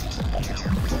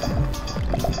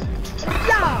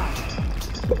 Yeah!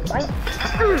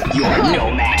 You're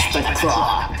no match for the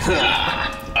claw.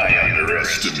 I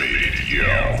underestimated you.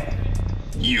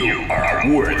 You are a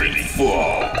worthy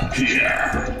foe.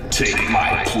 Here, take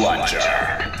my plunger.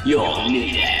 You'll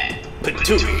need it.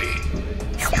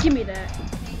 Patooey. Give me that.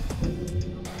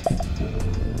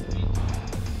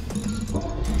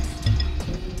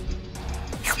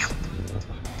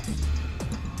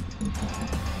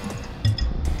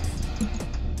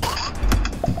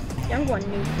 Yeah, I'm going to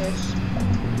need this.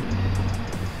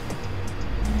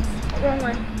 Wrong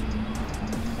way.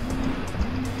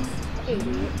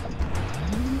 Idiot.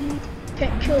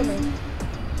 Can't kill me.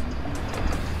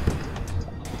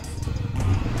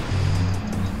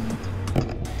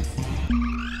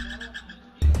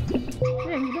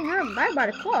 Man, you didn't have bye by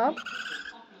the club.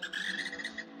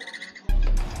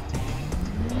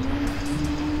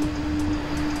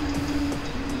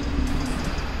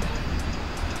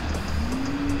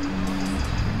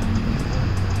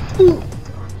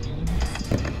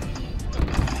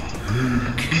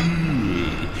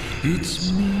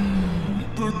 It's me,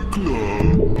 the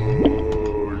clown.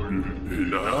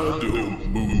 And I don't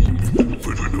move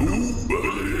for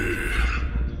nobody.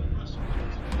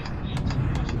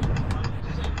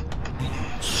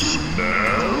 So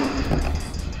now,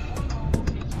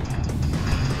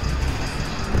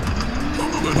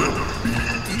 I'm gonna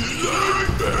beat the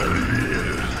life out of you.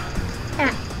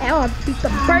 I want to beat the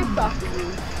brakes off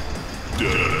you.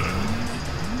 Duh.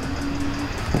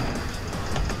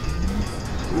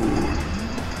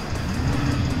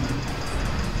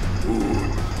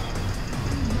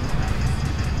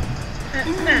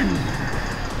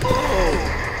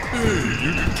 Hey,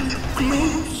 you're too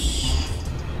close.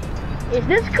 Is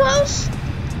this close?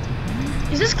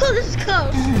 Is this close? This is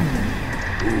close.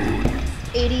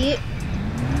 Idiot.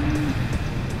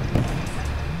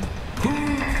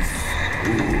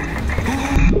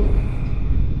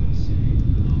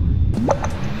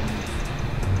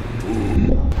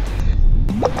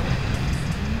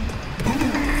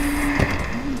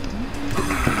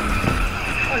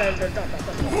 Oh, no, don't.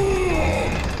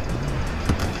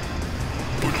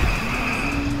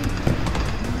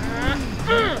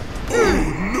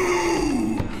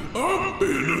 I've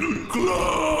been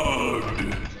unclogged.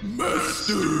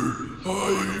 Master, I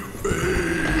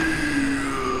fail.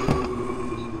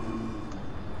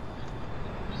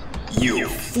 You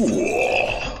fool!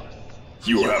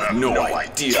 You have no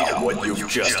idea what you've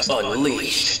just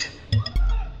unleashed.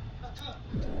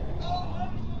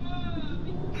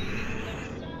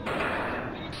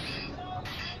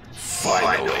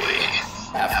 Finally,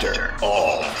 after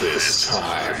all this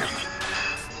time.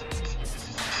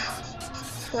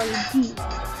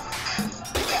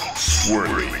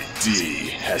 Swirly D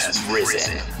has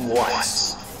risen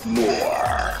once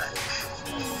more.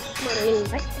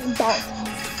 Lightning bolt.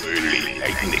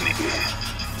 Lightning.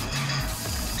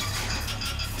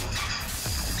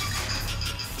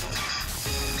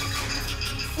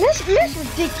 That's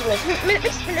ridiculous.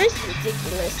 That's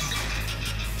ridiculous.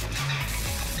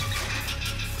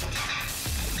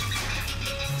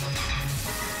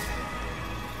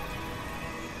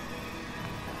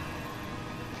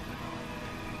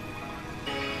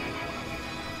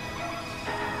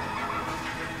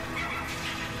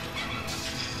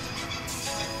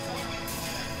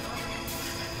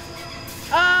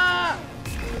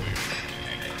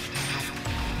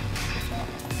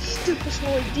 Stupid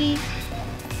Swirly D.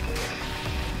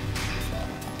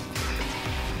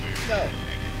 No.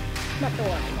 Not the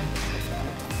one.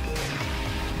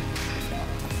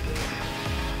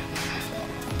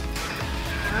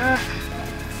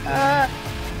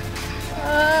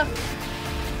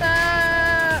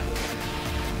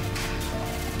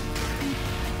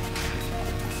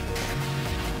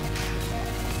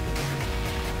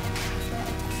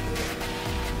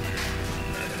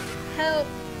 Help.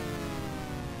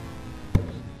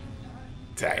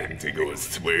 Time to go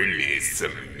swirly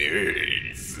some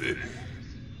nerds.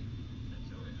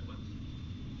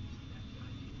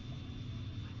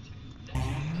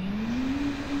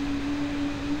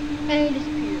 And he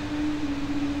disappeared.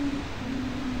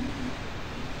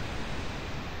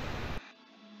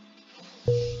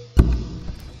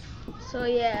 So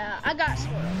yeah, I got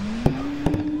swirled.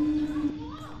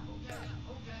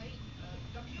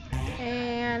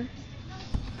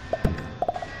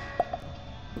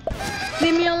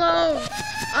 Leave me alone.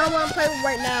 I don't want to play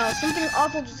right now. Something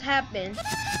awful just happened.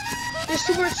 This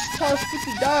super tall,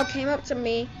 stupid dog came up to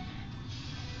me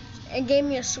and gave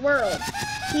me a swirl.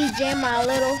 He jammed my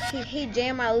little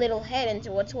head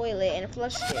into a toilet and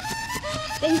flushed it.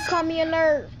 Then he called me a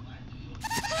nerd.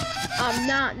 I'm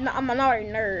not a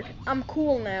nerd. I'm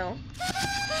cool now.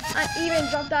 I even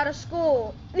dropped out of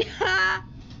school.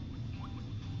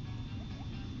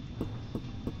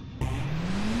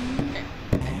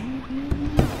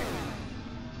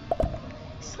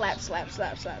 Slap, slap,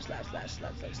 slap, slap, slap, slap,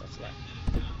 slap, slap, slap, slap.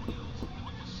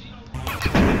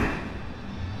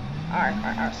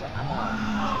 Alright, so I'm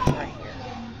right here.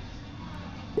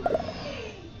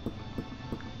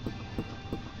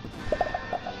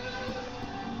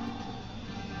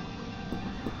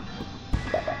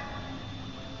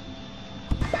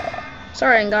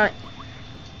 Sorry, I got it.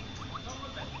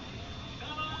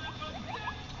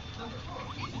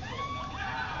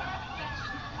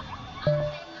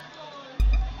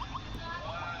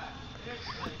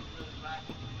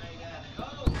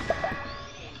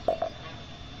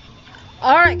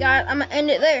 Alright guys, I'm gonna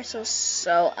end it there. So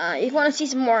if you wanna see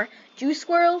some more Juice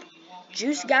WRLD,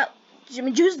 Juice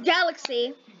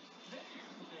Galaxy,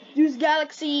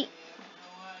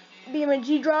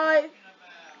 BeamNG Drive,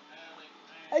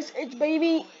 SH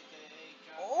Baby,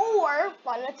 or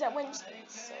Five Nights at Wednesday.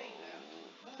 So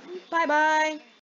bye bye.